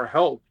need for our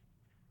health.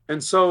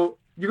 And so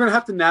you're going to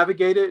have to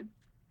navigate it.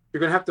 You're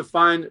going to have to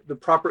find the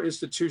proper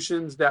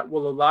institutions that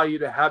will allow you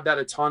to have that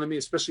autonomy,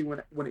 especially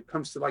when it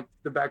comes to like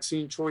the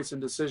vaccine choice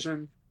and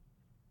decision.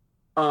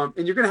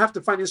 And you're going to have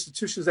to find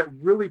institutions that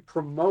really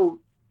promote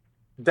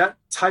that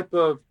type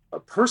of a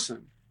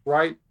person,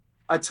 right?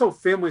 I tell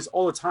families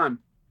all the time,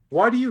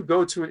 why do you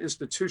go to an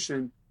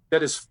institution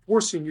that is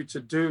forcing you to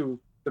do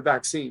the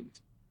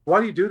vaccines? Why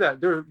do you do that?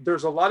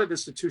 There's a lot of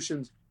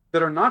institutions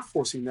that are not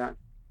forcing that.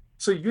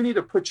 So you need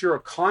to put your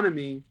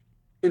economy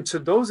into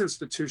those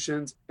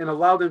institutions and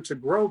allow them to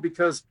grow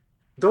because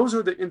those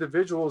are the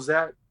individuals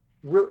that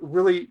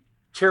really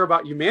care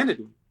about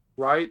humanity,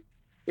 right?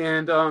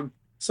 And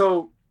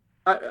so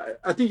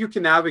I think you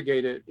can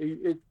navigate it.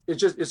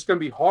 It's going to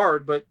be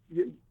hard, but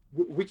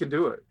we can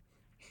do it.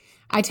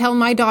 I tell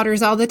my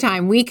daughters all the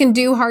time, we can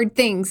do hard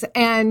things.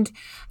 And,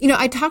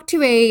 I talked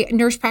to a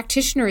nurse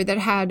practitioner that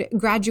had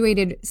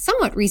graduated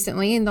somewhat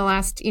recently in the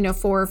last,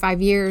 4 or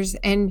 5 years.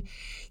 And,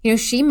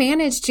 she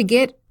managed to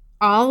get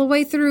all the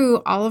way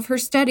through all of her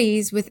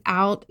studies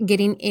without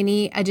getting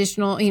any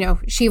additional,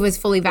 she was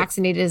fully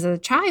vaccinated as a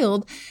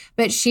child,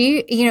 but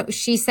she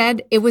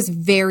said it was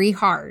very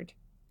hard,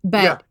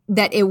 but Yeah.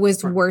 that it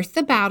was Right. worth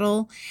the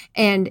battle.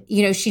 And,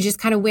 she just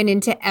kind of went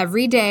into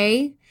every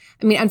day.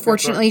 I mean, That's right.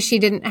 unfortunately, she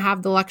didn't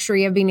have the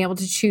luxury of being able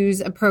to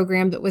choose a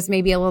program that was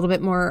maybe a little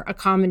bit more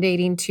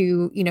accommodating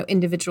to,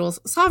 individuals'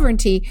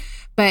 sovereignty.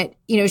 But,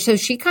 so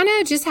she kind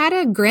of just had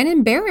to grin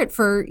and bear it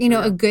for,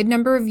 Yeah. a good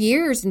number of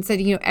years and said,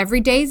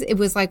 every day it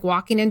was like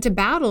walking into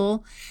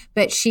battle,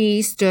 but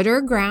she stood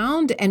her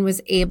ground and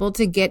was able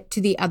to get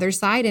to the other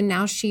side. And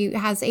now she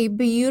has a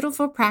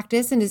beautiful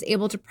practice and is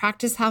able to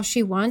practice how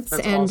she wants.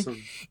 That's And awesome.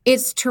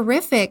 it's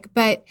terrific.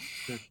 But,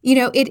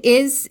 Yeah. it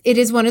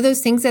is one of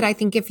those things that I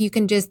think if you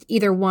can just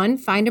either one,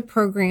 find a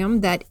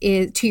program that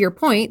is, to your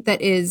point,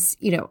 that is,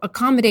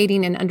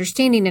 accommodating and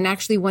understanding and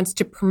actually wants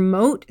to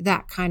promote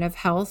that kind of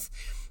health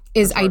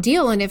is That's right.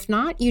 ideal. And if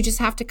not, you just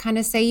have to kind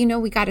of say,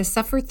 we got to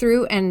suffer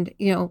through and,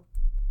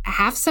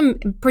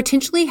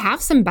 potentially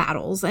have some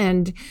battles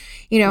and,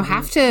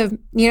 have to,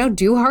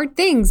 do hard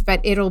things,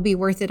 but it'll be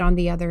worth it on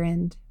the other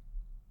end.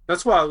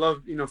 That's why I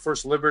love,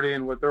 First Liberty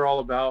and what they're all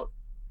about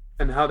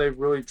and how they've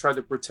really tried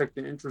to protect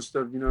the interest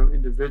of,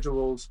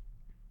 individuals.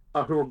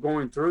 who are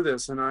going through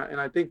this. And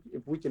I think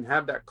if we can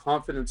have that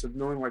confidence of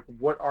knowing like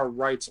what our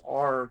rights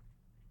are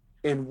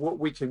and what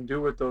we can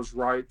do with those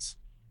rights,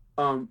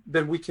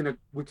 then we can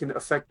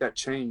affect that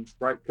change,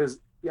 right? Because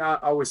yeah,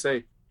 I always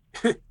say,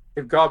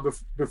 if God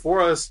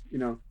before us,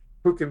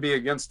 who can be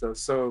against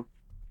us? So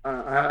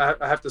I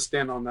have to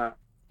stand on that.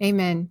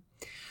 Amen.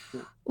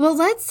 Yeah. Well,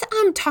 let's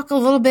talk a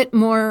little bit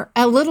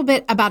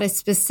about a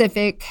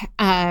specific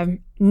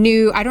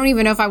new, I don't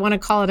even know if I want to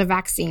call it a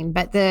vaccine,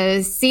 but the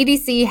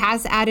CDC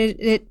has added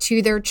it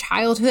to their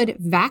childhood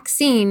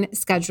vaccine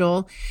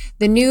schedule,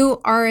 the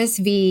new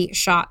RSV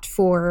shot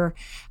for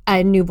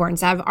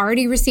newborns. I've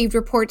already received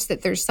reports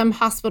that there's some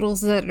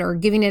hospitals that are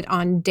giving it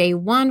on day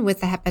one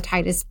with the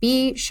hepatitis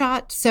B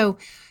shot. So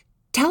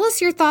tell us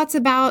your thoughts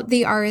about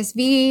the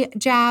RSV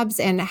jabs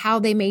and how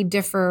they may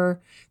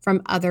differ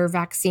from other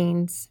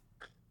vaccines.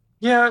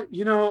 Yeah,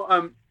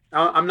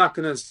 I'm not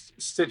going to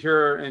sit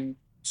here and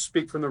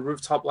speak from the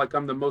rooftop like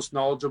I'm the most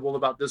knowledgeable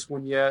about this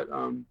one yet.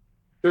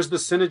 There's the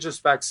Synagis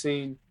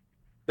vaccine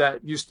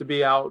that used to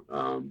be out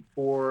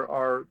for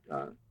our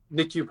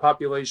NICU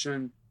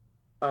population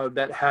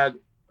that had,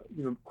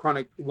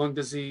 chronic lung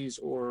disease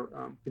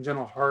or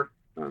congenital heart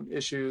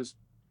issues,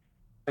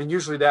 and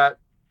usually that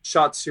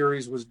shot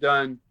series was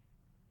done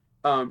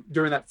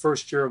during that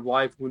first year of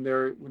life when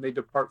they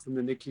depart from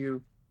the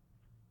NICU.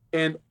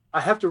 And I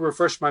have to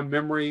refresh my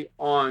memory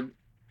on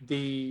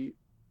the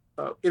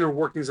inner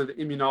workings of the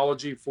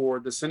immunology for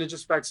the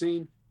Synagis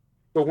vaccine.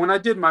 But when I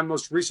did my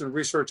most recent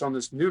research on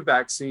this new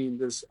vaccine,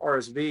 this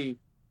RSV,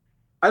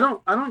 I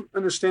don't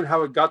understand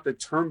how it got the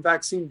term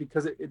vaccine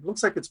because it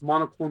looks like it's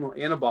monoclonal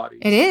It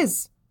antibodies.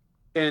 is.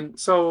 And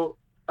so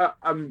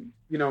I'm,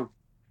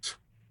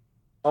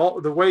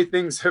 all the way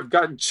things have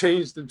gotten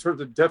changed in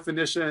terms of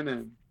definition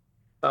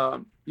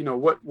and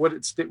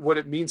what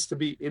it means to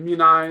be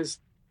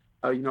immunized.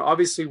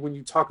 Obviously, when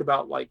you talk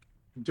about like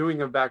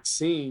doing a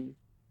vaccine,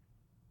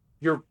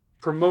 you're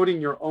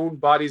promoting your own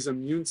body's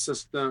immune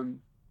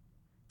system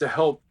to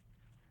help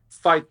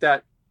fight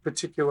that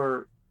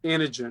particular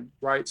antigen,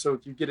 right? So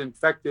if you get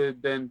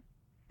infected, then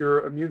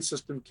your immune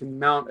system can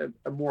mount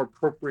a more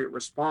appropriate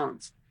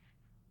response.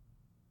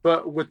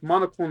 But with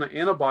monoclonal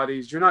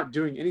antibodies, you're not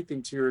doing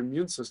anything to your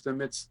immune system.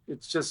 It's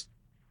just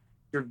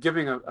you're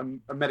giving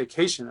a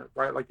medication,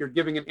 right? Like you're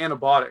giving an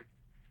antibiotic,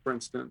 for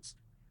instance.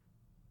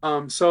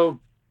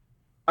 So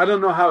I don't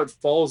know how it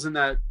falls in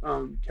that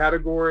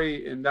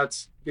category, and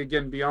that's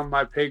again beyond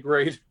my pay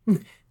grade.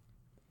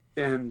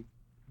 And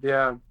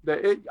yeah,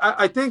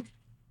 I think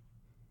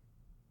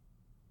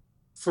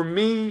for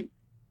me,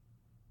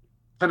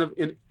 kind of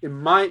in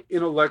my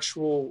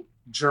intellectual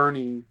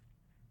journey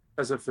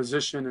as a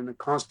physician and a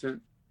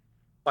constant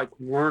like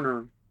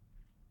learner,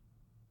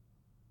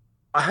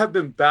 I have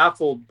been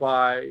baffled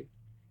by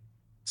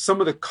some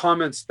of the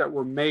comments that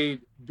were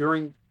made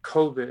during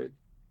COVID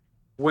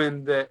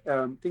when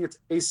I think it's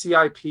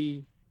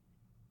ACIP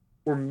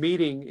were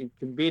meeting and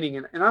convening.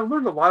 And I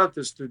learned a lot of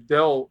this through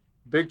Dell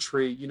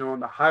Bigtree, on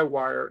the high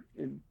wire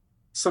in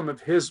some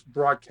of his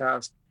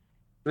broadcasts.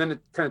 And then it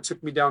kind of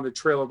took me down the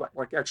trail of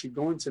like actually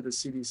going to the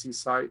CDC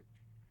site.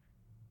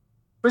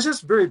 But it's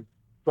just very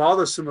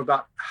bothersome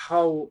about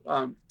how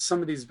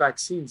some of these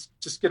vaccines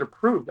just get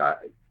approved.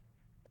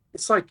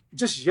 It's like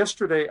just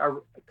yesterday,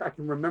 I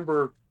can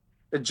remember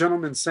a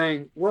gentleman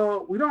saying,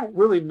 well, we don't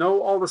really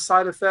know all the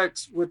side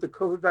effects with the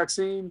COVID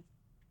vaccine,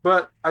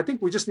 but I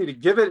think we just need to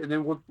give it and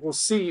then we'll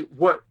see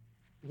what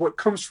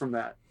comes from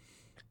that.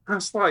 I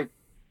was like,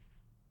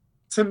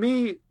 to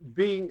me,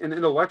 being an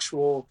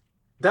intellectual,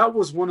 that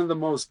was one of the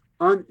most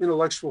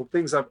unintellectual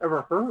things I've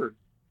ever heard.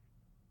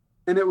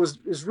 And it was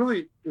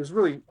really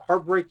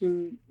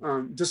heartbreaking,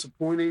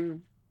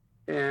 disappointing.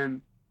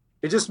 And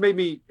it just made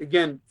me,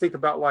 again, think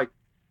about like,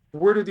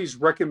 where do these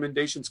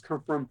recommendations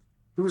come from?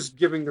 Who's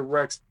giving the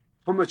recs?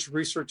 How much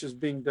research is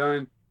being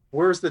done?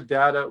 Where's the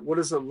data? What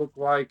does it look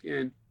like?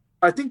 And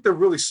I think the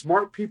really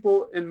smart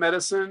people in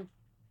medicine,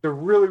 the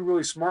really,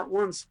 really smart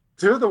ones,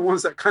 they're the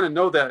ones that kind of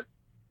know that,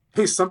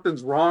 hey,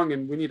 something's wrong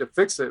and we need to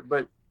fix it.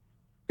 But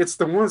it's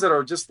the ones that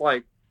are just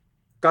like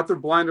got their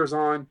blinders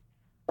on,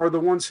 are the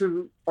ones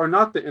who are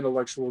not the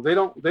intellectual. They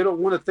don't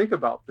want to think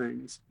about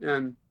things.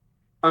 And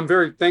I'm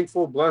very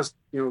thankful, blessed,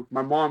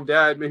 my mom,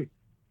 dad, maybe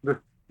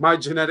my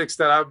genetics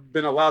that I've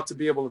been allowed to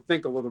be able to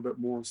think a little bit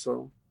more.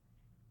 So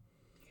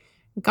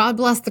God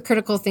bless the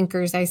critical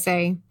thinkers, I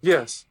say.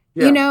 yes,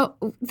 yeah,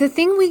 The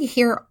thing we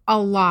hear a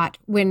lot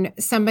when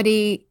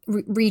somebody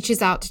reaches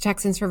out to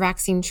Texans for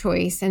Vaccine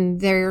Choice and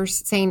they're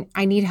saying,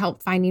 I need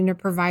help finding a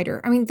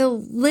provider. I mean, the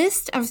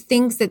list of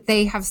things that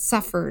they have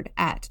suffered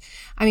at.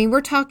 I mean,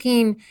 we're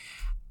talking,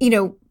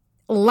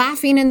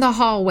 laughing in the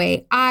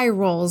hallway, eye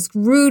rolls,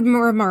 rude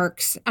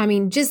remarks. I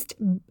mean, just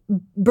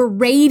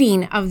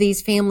berating of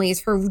these families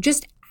for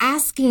just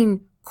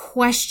asking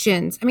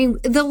questions. I mean,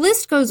 the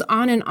list goes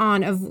on and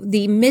on of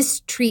the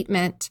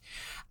mistreatment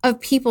of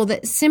people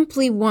that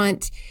simply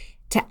want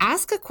to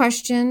ask a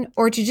question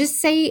or to just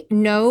say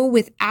no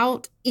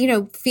without,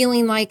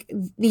 feeling like,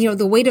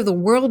 the weight of the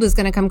world is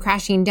going to come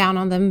crashing down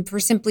on them for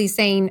simply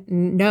saying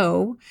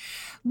no.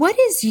 What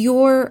is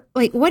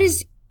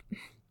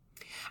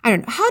I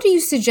don't know, how do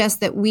you suggest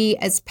that we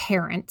as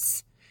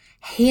parents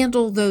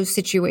handle those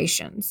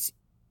situations?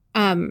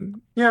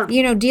 Yeah.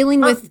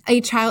 Dealing Uh, with a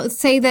child,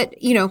 say that,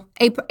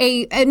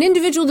 an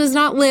individual does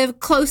not live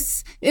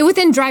close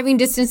within driving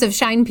distance of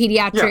Shine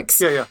yeah. Pediatrics.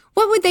 Yeah. Yeah.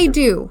 What would they Yeah.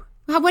 do?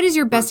 What is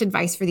your Right. best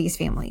advice for these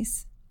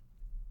families?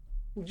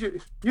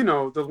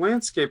 The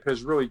landscape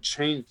has really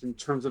changed in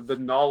terms of the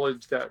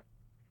knowledge that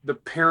the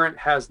parent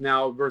has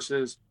now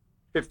versus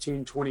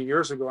 15, 20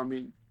 years ago. I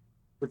mean,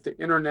 with the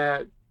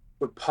internet,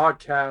 with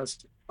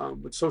podcast,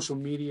 with social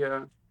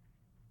media,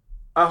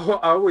 I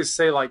always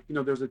say, like,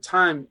 there's a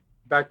time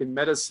back in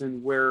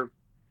medicine where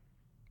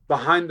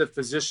behind the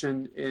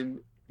physician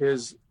in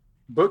his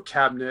book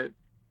cabinet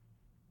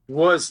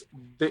was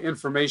the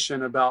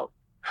information about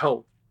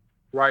health,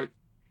 right?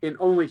 And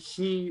only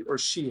he or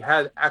she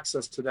had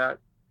access to that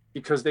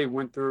because they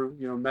went through,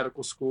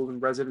 medical school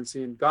and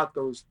residency and got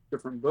those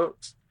different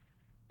books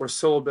or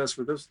syllabus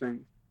for those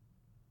things.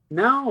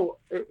 Now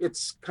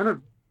it's kind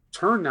of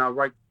turned now,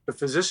 right? The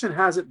physician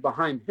has it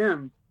behind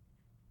him,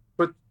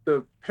 but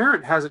the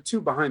parent has it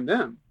too behind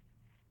them.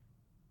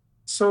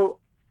 So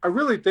I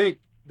really think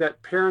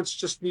that parents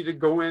just need to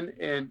go in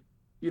and,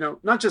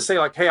 not just say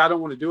like, hey, I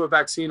don't want to do a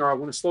vaccine or I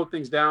want to slow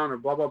things down or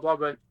blah, blah, blah,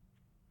 but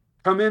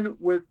come in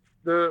with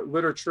the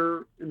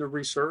literature and the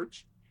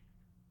research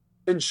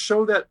and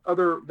show that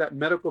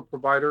medical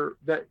provider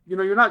that,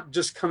 you're not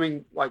just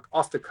coming like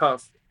off the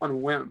cuff on a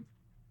whim,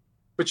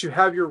 but you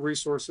have your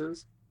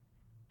resources.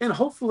 And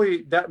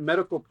hopefully that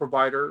medical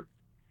provider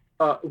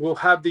will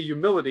have the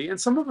humility, and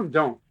some of them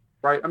don't,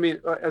 right? I mean,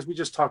 as we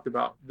just talked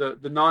about,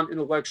 the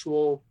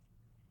non-intellectual,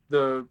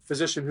 the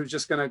physician who's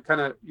just going to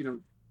kind of,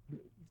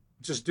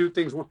 just do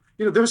things.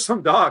 There's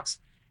some docs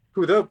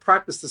who they'll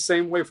practice the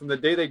same way from the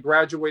day they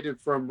graduated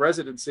from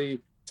residency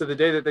to the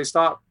day that they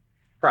stop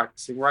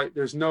practicing, right?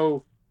 There's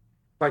no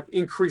like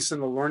increase in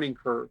the learning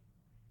curve.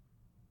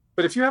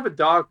 But if you have a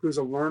doc who's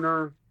a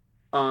learner,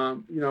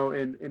 and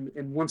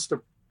wants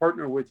to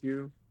partner with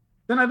you,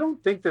 then I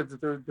don't think that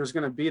there's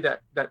going to be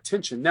that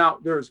tension. Now,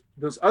 there's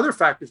those other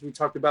factors we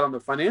talked about on the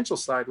financial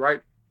side,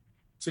 right?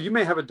 So you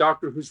may have a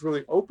doctor who's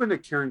really open to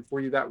caring for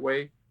you that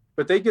way,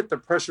 but they get the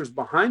pressures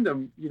behind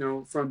them,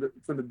 from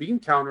the bean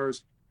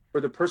counters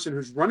or the person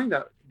who's running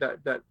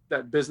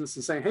that business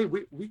and saying, hey,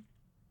 we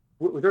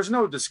there's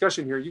no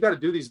discussion here. You got to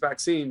do these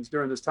vaccines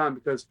during this time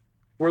because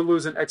we're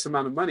losing X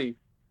amount of money.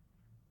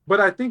 But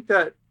I think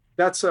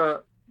that's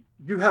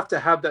you have to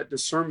have that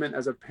discernment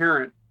as a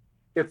parent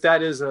if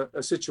that is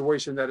a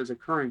situation that is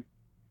occurring.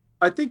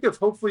 I think if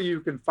hopefully you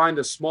can find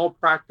a small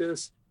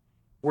practice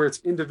where it's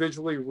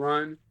individually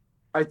run,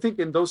 I think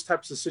in those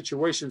types of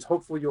situations,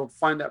 hopefully you'll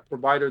find that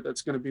provider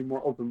that's going to be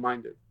more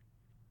open-minded.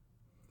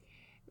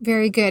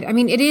 Very good. I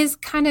mean, it is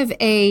kind of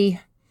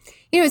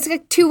it's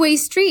like a two-way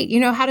street.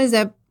 How does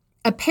a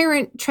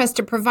parent trust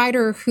a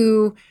provider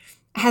who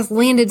has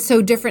landed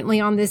so differently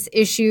on this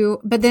issue?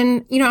 But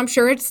then, I'm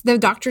sure it's the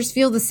doctors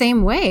feel the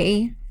same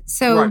way.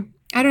 So Right.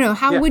 I don't know.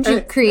 How Yeah. would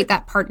you create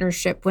that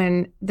partnership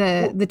when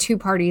Well, the two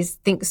parties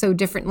think so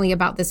differently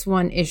about this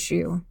one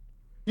issue?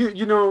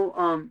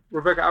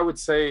 Rebecca, I would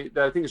say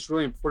that I think it's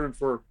really important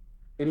for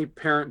any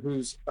parent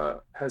who's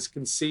has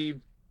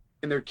conceived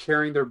and they're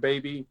carrying their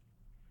baby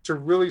to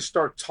really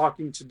start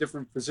talking to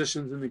different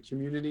physicians in the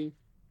community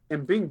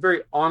and being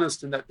very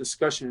honest in that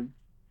discussion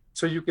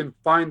so you can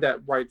find that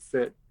right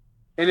fit.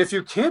 And if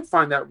you can't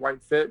find that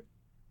right fit,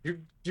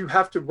 you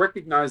have to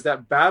recognize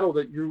that battle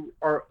that you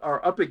are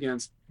up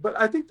against. But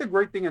I think the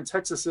great thing in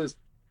Texas is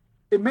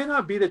it may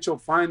not be that you'll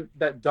find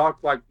that doc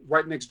like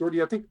right next door to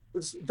you. I think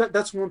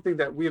that's one thing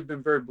that we have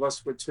been very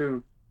blessed with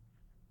too.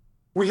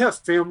 We have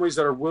families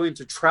that are willing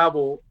to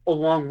travel a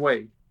long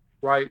way,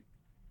 right?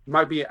 It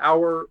might be an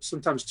hour,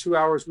 sometimes 2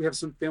 hours. We have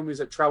some families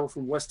that travel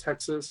from West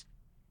Texas.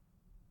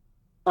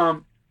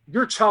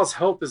 Your child's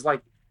health is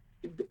like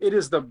it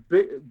is the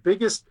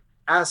biggest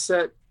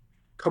asset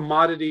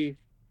commodity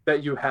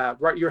that you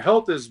have, right? Your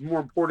health is more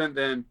important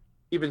than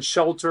even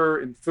shelter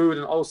and food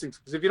and all those things.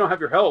 Because if you don't have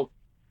your health,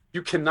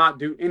 you cannot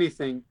do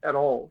anything at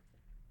all.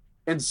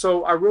 And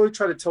so I really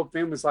try to tell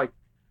families like,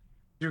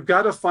 you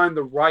got to find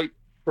the right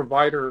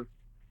provider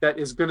that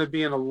is going to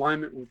be in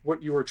alignment with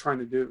what you are trying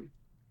to do.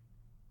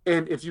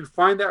 And if you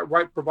find that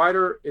right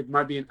provider, it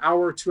might be an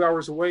hour, 2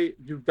 hours away.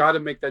 You've got to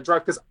make that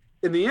drive because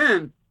in the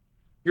end,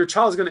 your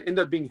child is going to end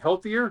up being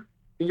healthier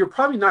and you're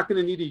probably not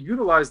going to need to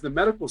utilize the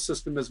medical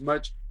system as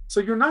much. So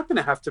you're not going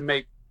to have to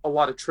make a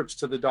lot of trips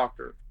to the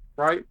doctor,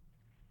 right?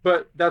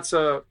 But that's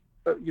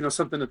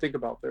something to think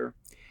about there.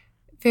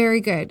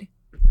 Very good.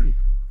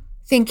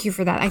 Thank you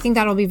for that. I think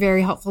that'll be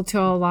very helpful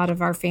to a lot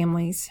of our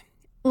families.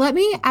 Let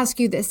me ask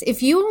you this.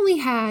 If you only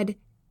had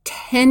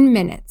 10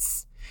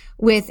 minutes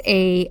with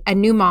a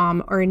new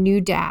mom or a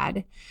new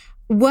dad,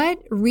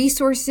 what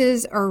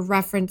resources or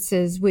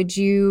references would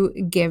you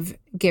give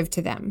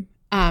to them?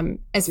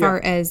 as Yeah.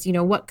 far as,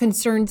 what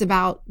concerns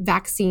about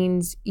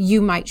vaccines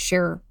you might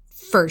share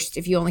first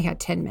if you only had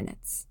 10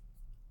 minutes.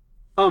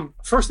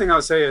 First thing I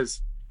would say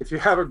is if you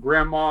have a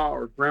grandma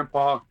or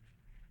grandpa,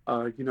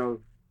 you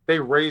know, they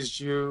raised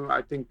you.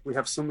 I think we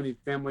have so many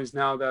families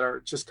now that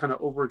are just kind of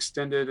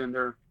overextended and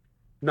they're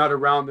not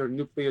around their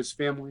nucleus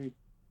family,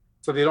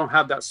 so they don't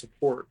have that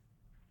support.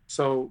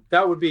 So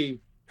that would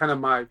be kind of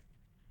my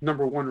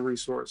number one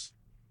resource.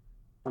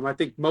 I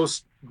think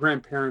most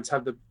grandparents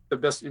have the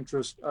best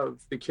interest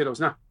of the kiddos.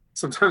 Now,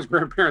 sometimes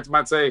grandparents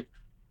might say,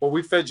 well,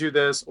 we fed you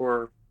this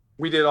or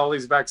we did all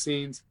these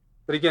vaccines.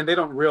 But again, they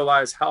don't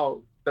realize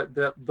how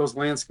that those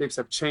landscapes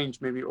have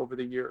changed maybe over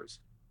the years.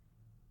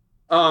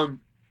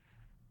 Um,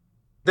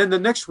 then the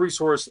next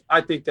resource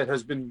I think that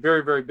has been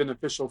very, very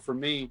beneficial for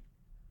me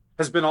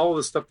has been all of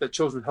the stuff that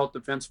Children's Health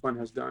Defense Fund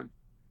has done.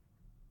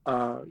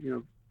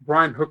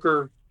 Brian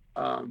Hooker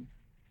um,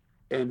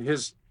 and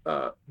his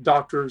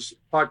doctors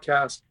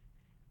podcast,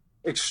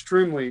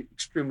 extremely,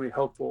 extremely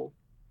helpful.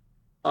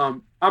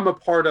 I'm a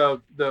part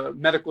of the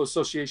Medical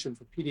Association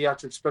for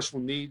Pediatric Special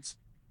Needs.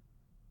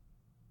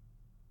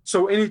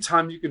 So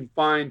anytime you can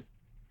find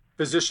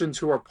physicians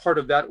who are part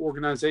of that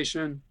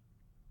organization,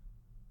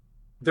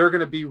 they're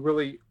going to be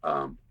really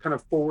kind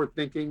of forward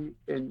thinking.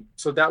 And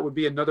so that would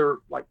be another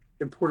like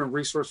important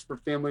resource for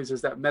families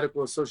is that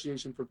Medical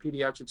Association for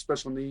Pediatric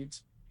Special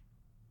Needs.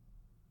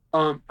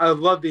 I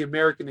love the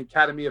American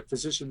Academy of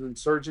Physicians and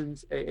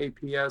Surgeons,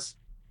 AAPS,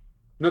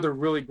 another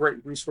really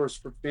great resource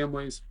for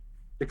families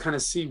to kind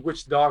of see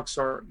which docs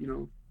are,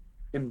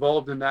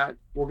 involved in that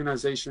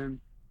organization.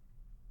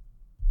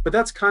 But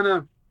that's kind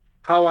of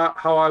how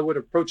I would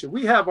approach it.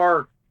 We have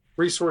our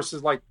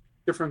resources like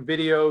different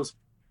videos.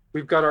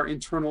 We've got our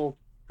internal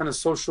kind of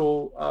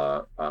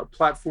social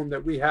platform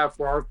that we have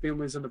for our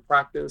families in the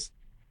practice.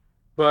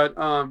 But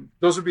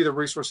those would be the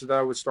resources that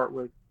I would start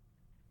with.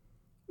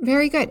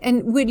 Very good.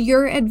 And would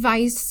your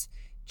advice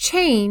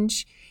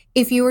change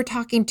if you were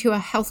talking to a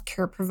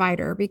healthcare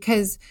provider?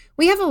 Because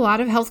we have a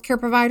lot of healthcare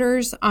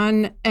providers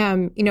on,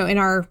 in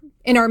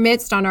our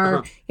midst on our,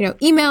 Uh-huh.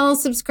 email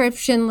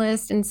subscription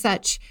list and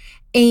such,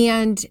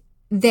 and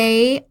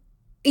they,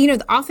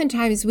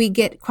 oftentimes we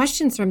get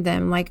questions from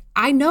them like,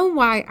 I know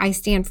why I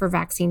stand for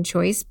vaccine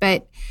choice,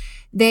 but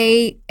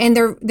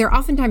they're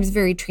oftentimes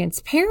very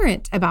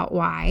transparent about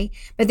why,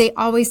 but they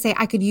always say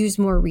I could use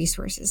more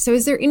resources. So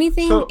is there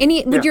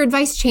would Yeah. your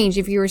advice change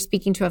if you were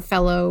speaking to a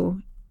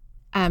fellow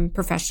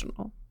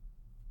professional?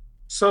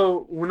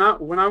 So when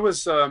I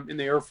was in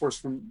the Air Force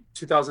from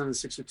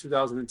 2006 to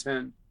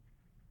 2010,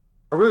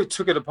 I really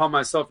took it upon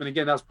myself. And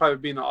again, that's probably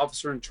being the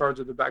officer in charge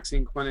of the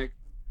vaccine clinic.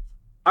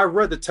 I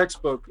read the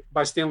textbook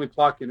by Stanley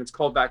Plotkin. It's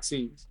called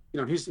Vaccines.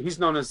 He's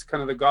known as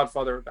kind of the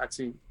godfather of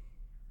vaccine.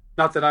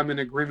 Not that I'm in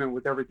agreement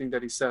with everything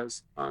that he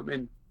says.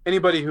 And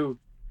anybody who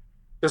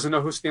doesn't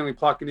know who Stanley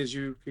Plotkin is,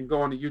 you can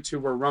go on to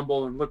YouTube or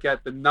Rumble and look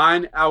at the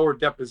 9-hour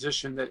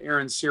deposition that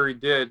Aaron Siri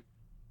did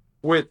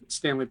with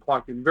Stanley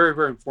Plotkin. Very,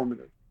 very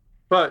informative.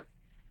 But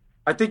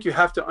I think you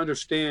have to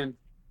understand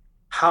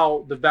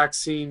how the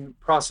vaccine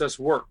process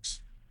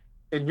works.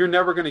 And you're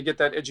never going to get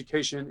that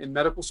education in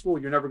medical school.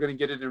 You're never going to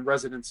get it in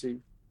residency.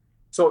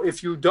 So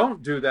if you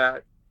don't do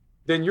that,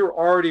 then you're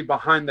already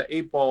behind the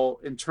eight ball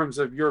in terms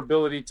of your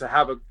ability to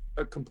have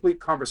a complete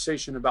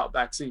conversation about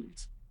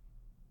vaccines.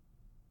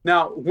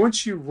 Now,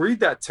 once you read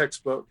that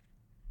textbook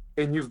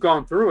and you've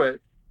gone through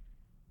it,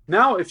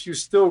 now if you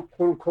still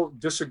quote unquote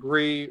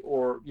disagree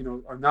or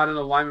are not in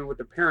alignment with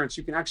the parents,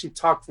 you can actually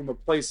talk from a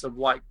place of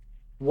like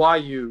why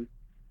you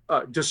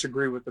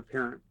disagree with the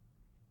parent.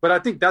 But I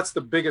think that's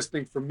the biggest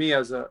thing for me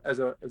as a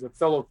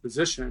fellow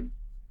physician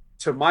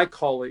to my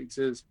colleagues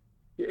is,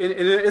 and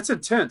it's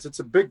intense. It's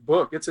a big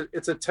book. It's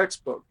a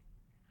textbook.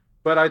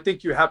 But I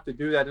think you have to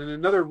do that. And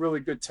another really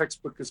good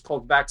textbook is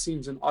called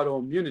Vaccines and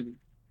Autoimmunity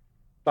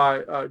by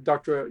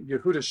Dr.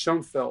 Yehuda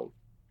Schoenfeld.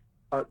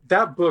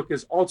 That book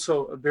is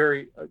also a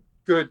very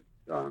good,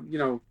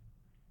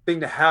 thing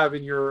to have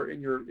in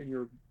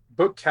your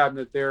book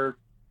cabinet there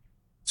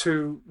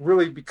to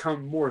really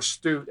become more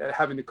astute at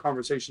having the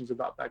conversations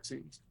about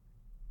vaccines.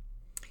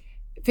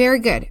 Very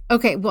good.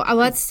 Okay, well,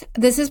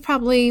 this is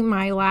probably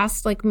my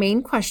last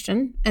main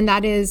question, and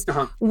that is,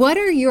 Uh-huh. what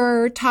are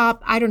your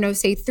top, I don't know,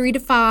 say 3 to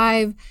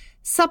 5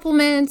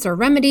 supplements or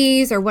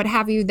remedies or what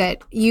have you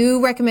that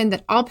you recommend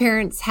that all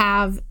parents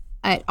have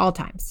at all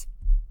times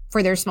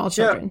for their small Yeah,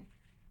 children?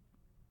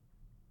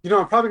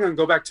 I'm probably going to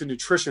go back to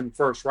nutrition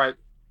first, right?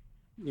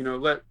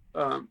 Let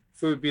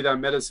food be thy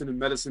medicine and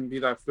medicine be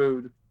thy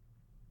food.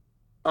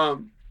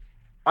 Um,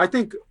 I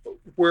think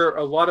where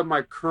a lot of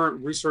my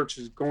current research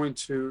is going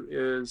to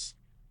is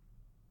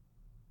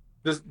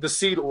the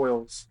seed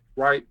oils,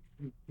 right?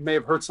 You may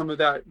have heard some of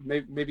that.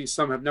 Maybe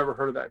some have never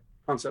heard of that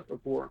concept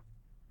before.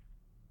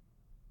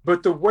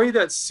 But the way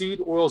that seed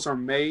oils are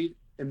made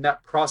in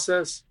that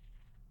process,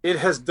 it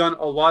has done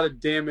a lot of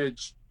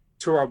damage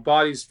to our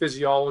body's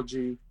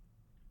physiology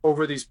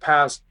over these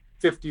past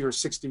 50 or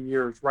 60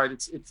 years, right?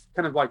 It's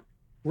kind of like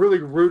really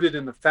rooted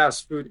in the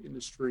fast food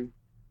industry.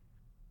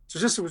 So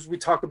just as we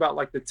talk about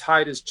like the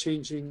tide is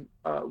changing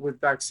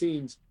with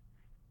vaccines,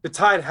 the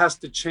tide has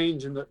to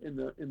change in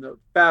the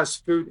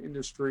fast food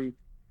industry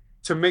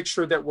to make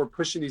sure that we're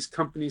pushing these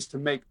companies to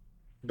make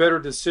better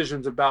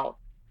decisions about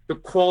the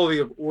quality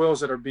of oils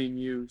that are being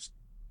used.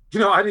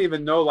 I didn't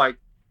even know like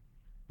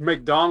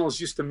McDonald's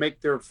used to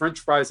make their French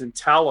fries in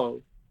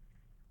tallow.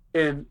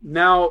 And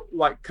now,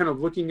 like, kind of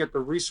looking at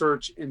the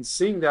research and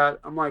seeing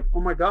that, I'm like,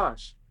 oh my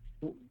gosh,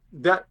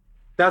 that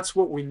that's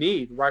what we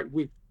need, right?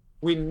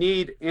 We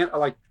need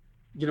like,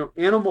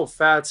 animal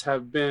fats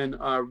have been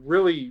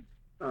really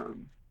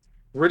um,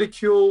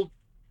 ridiculed.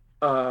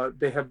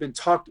 They have been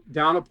talked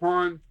down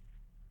upon.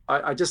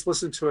 I just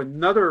listened to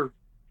another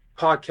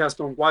podcast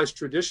on wise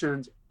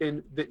traditions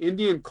in the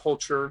Indian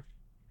culture,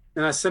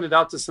 and I sent it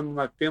out to some of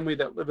my family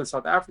that live in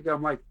South Africa.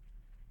 I'm like,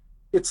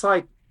 it's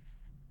like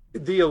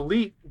the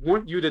elite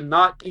want you to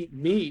not eat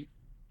meat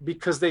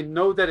because they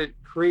know that it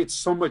creates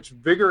so much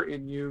vigor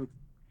in you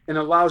and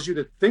allows you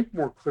to think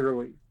more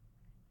clearly.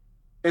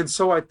 And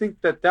so I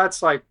think that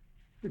that's like,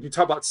 if you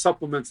talk about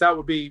supplements, that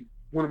would be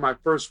one of my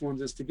first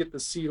ones, is to get the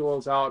seed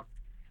oils out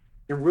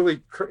and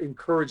really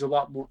encourage a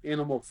lot more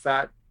animal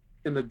fat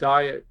in the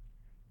diet.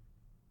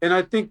 And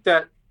I think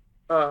that,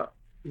 uh,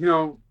 you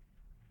know,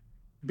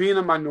 being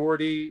a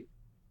minority,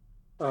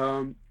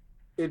 um,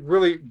 it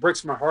really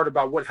breaks my heart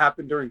about what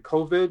happened during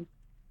COVID,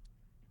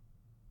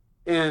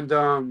 and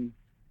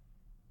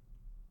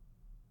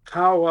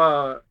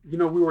how we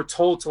were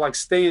told to like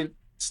stay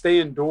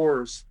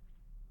indoors.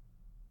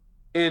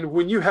 And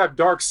when you have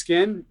dark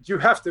skin, you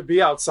have to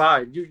be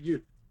outside.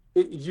 You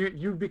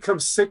become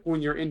sick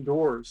when you're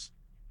indoors.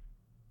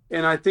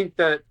 And I think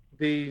that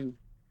the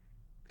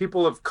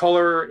people of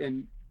color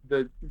and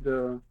the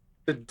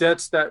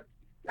deaths that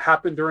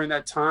happened during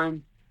that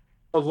time,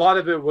 a lot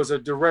of it was a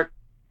direct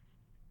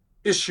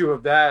issue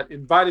of that.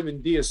 And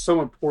vitamin D is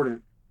so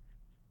important.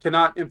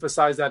 Cannot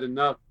emphasize that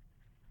enough.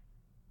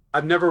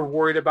 I've never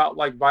worried about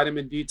like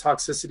vitamin D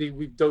toxicity.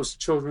 We've dosed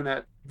children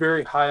at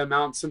very high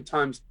amounts,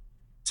 sometimes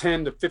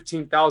 10 to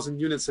 15,000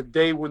 units a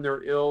day when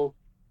they're ill,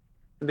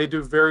 and they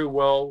do very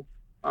well.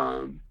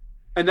 And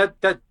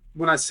that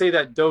when I say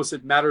that dose,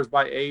 it matters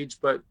by age,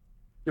 but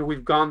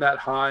we've gone that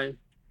high.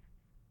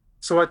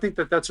 So I think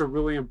that that's a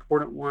really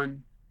important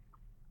one.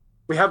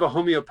 We have a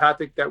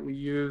homeopathic that we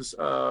use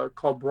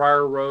called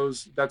Briar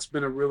Rose. That's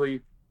been a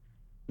really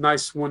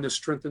nice one to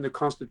strengthen the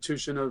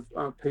constitution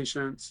of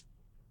patients.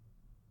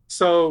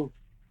 So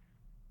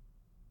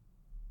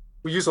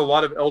we use a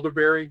lot of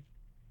elderberry.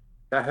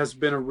 That has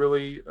been a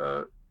really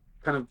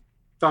kind of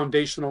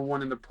foundational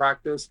one in the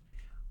practice.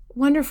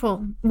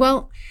 Wonderful.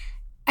 Well,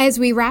 as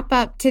we wrap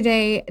up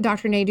today,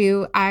 Dr.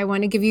 Naidoo, I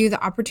want to give you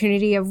the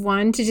opportunity of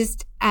one to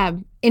just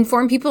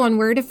inform people on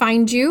where to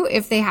find you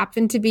if they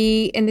happen to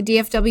be in the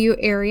DFW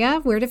area,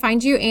 where to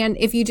find you. And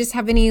if you just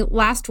have any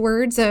last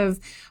words of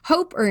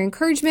hope or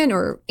encouragement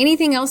or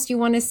anything else you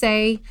want to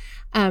say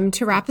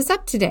to wrap us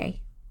up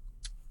today.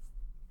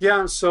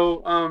 Yeah,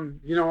 so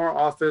our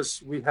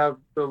office, we have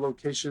the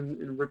location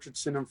in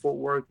Richardson and Fort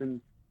Worth,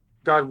 and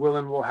God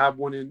willing, we'll have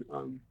one in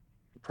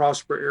the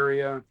Prosper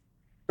area,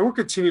 and we're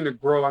continuing to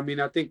grow. I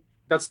mean, I think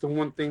that's the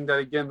one thing that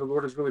again the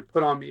Lord has really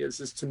put on me is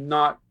to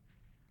not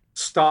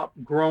stop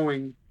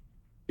growing,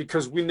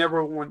 because we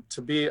never want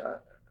to be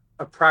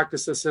a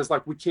practice that says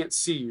like we can't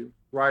see you,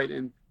 right?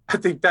 And I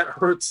think that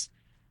hurts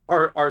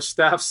our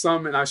staff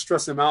some, and I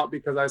stress them out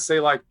because I say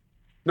like,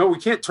 no, we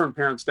can't turn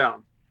parents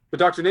down. But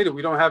Dr. Naidoo,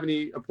 we don't have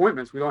any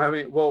appointments. We don't have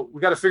any. Well, we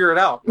got to figure it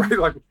out, right?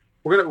 Like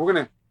we're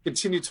gonna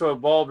continue to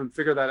evolve and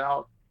figure that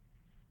out.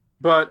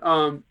 But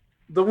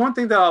the one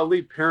thing that I'll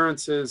leave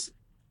parents is,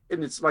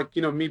 and it's like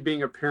me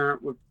being a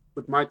parent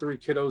with my three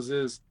kiddos,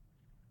 is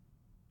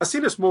I see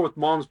this more with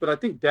moms, but I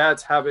think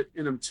dads have it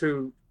in them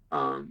too.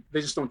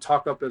 They just don't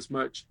talk up as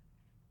much.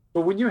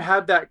 But when you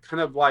have that kind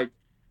of like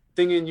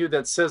thing in you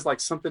that says like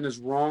something is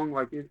wrong,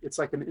 like it's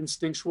like an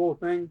instinctual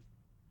thing,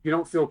 you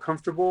don't feel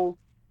comfortable.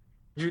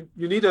 You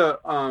need to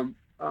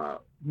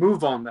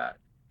move on that,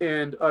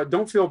 and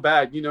don't feel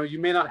bad. You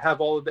may not have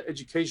all of the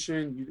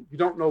education. You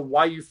don't know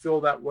why you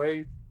feel that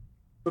way,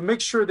 but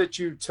make sure that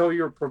you tell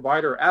your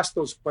provider, ask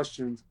those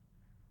questions.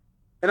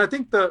 And I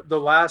think the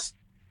last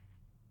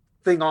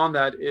thing on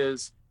that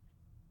is,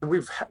 and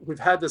we've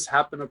had this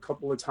happen a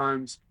couple of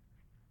times.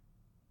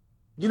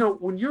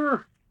 When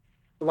you're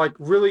like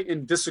really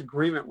in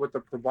disagreement with the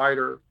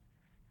provider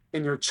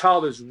and your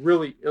child is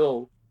really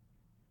ill,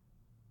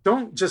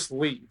 don't just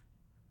leave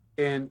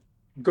and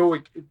go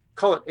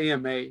call it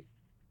AMA.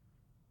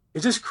 It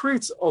just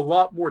creates a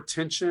lot more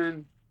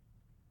tension,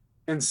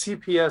 and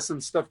CPS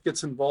and stuff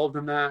gets involved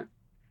in that.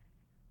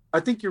 I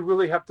think you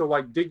really have to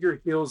like dig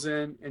your heels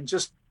in and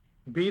just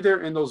be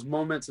there in those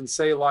moments and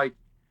say like,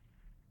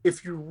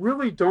 if you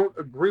really don't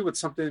agree with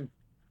something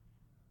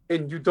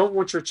and you don't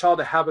want your child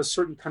to have a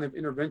certain kind of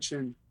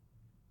intervention,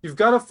 you've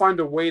got to find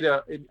a way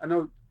to. I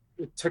know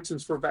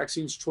Texans for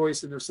Vaccines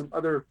Choice, and there's some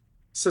other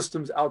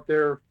systems out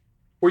there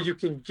where you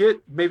can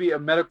get maybe a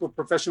medical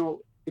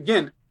professional.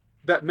 Again,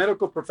 that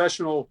medical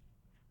professional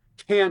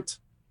can't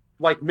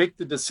like make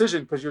the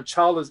decision because your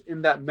child is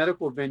in that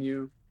medical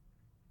venue,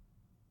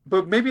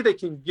 but maybe they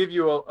can give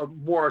you a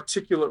more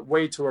articulate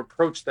way to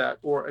approach that,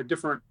 or a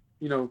different,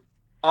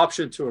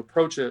 option to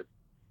approach it.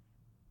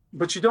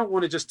 But you don't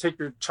want to just take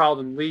your child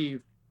and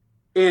leave.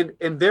 In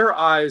their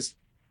eyes,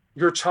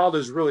 your child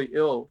is really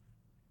ill.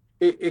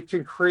 It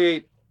can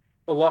create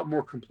a lot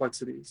more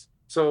complexities.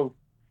 So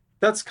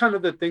that's kind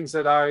of the things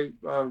that I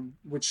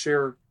would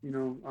share,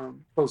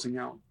 closing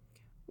out.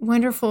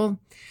 Wonderful.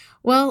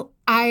 Well,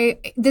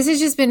 this has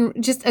just been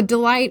just a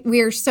delight.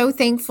 We are so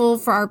thankful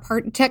for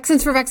our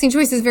Texans for Vaccine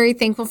Choice is very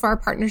thankful for our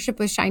partnership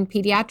with Shine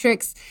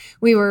Pediatrics.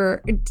 We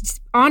were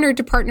honored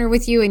to partner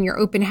with you in your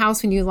open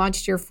house when you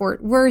launched your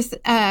Fort Worth,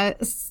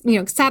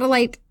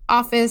 satellite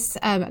office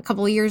a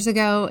couple of years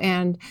ago,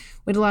 and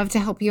would love to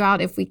help you out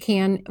if we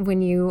can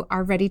when you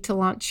are ready to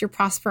launch your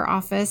Prosper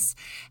office.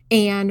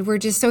 And we're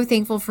just so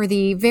thankful for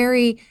the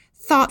very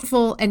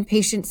thoughtful and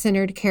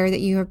patient-centered care that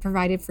you have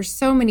provided for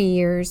so many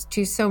years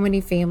to so many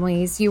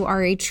families. You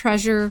are a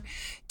treasure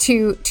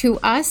to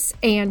us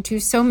and to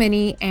so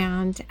many,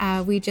 and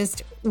we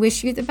just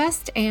wish you the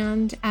best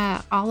and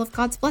all of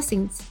God's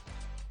blessings.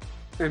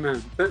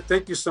 Amen.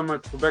 Thank you so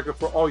much, Rebecca,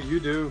 for all you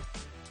do.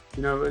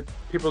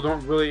 People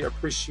don't really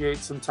appreciate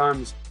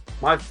sometimes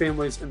my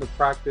family's in the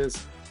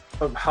practice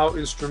of how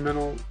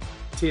instrumental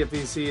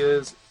TFVC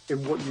is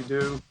in what you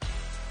do.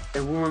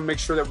 And we want to make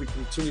sure that we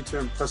continue to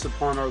impress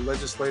upon our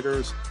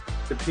legislators,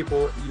 the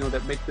people,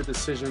 that make the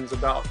decisions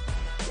about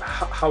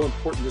how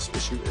important this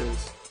issue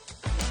is.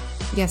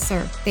 Yes,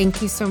 sir.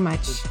 Thank you so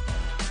much.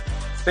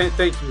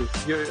 Thank you.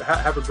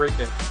 Have a great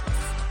day.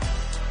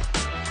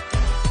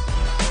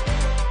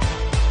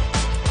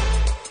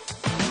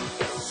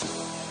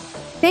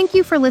 Thank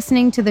you for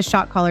listening to the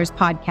Shot Callers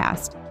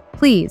podcast.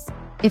 Please,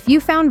 if you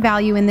found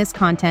value in this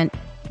content,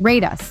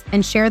 rate us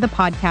and share the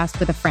podcast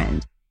with a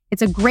friend.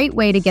 It's a great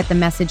way to get the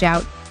message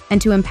out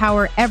and to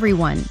empower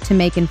everyone to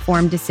make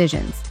informed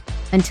decisions.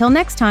 Until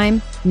next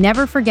time,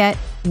 never forget,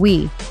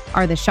 we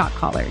are the Shot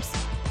Callers.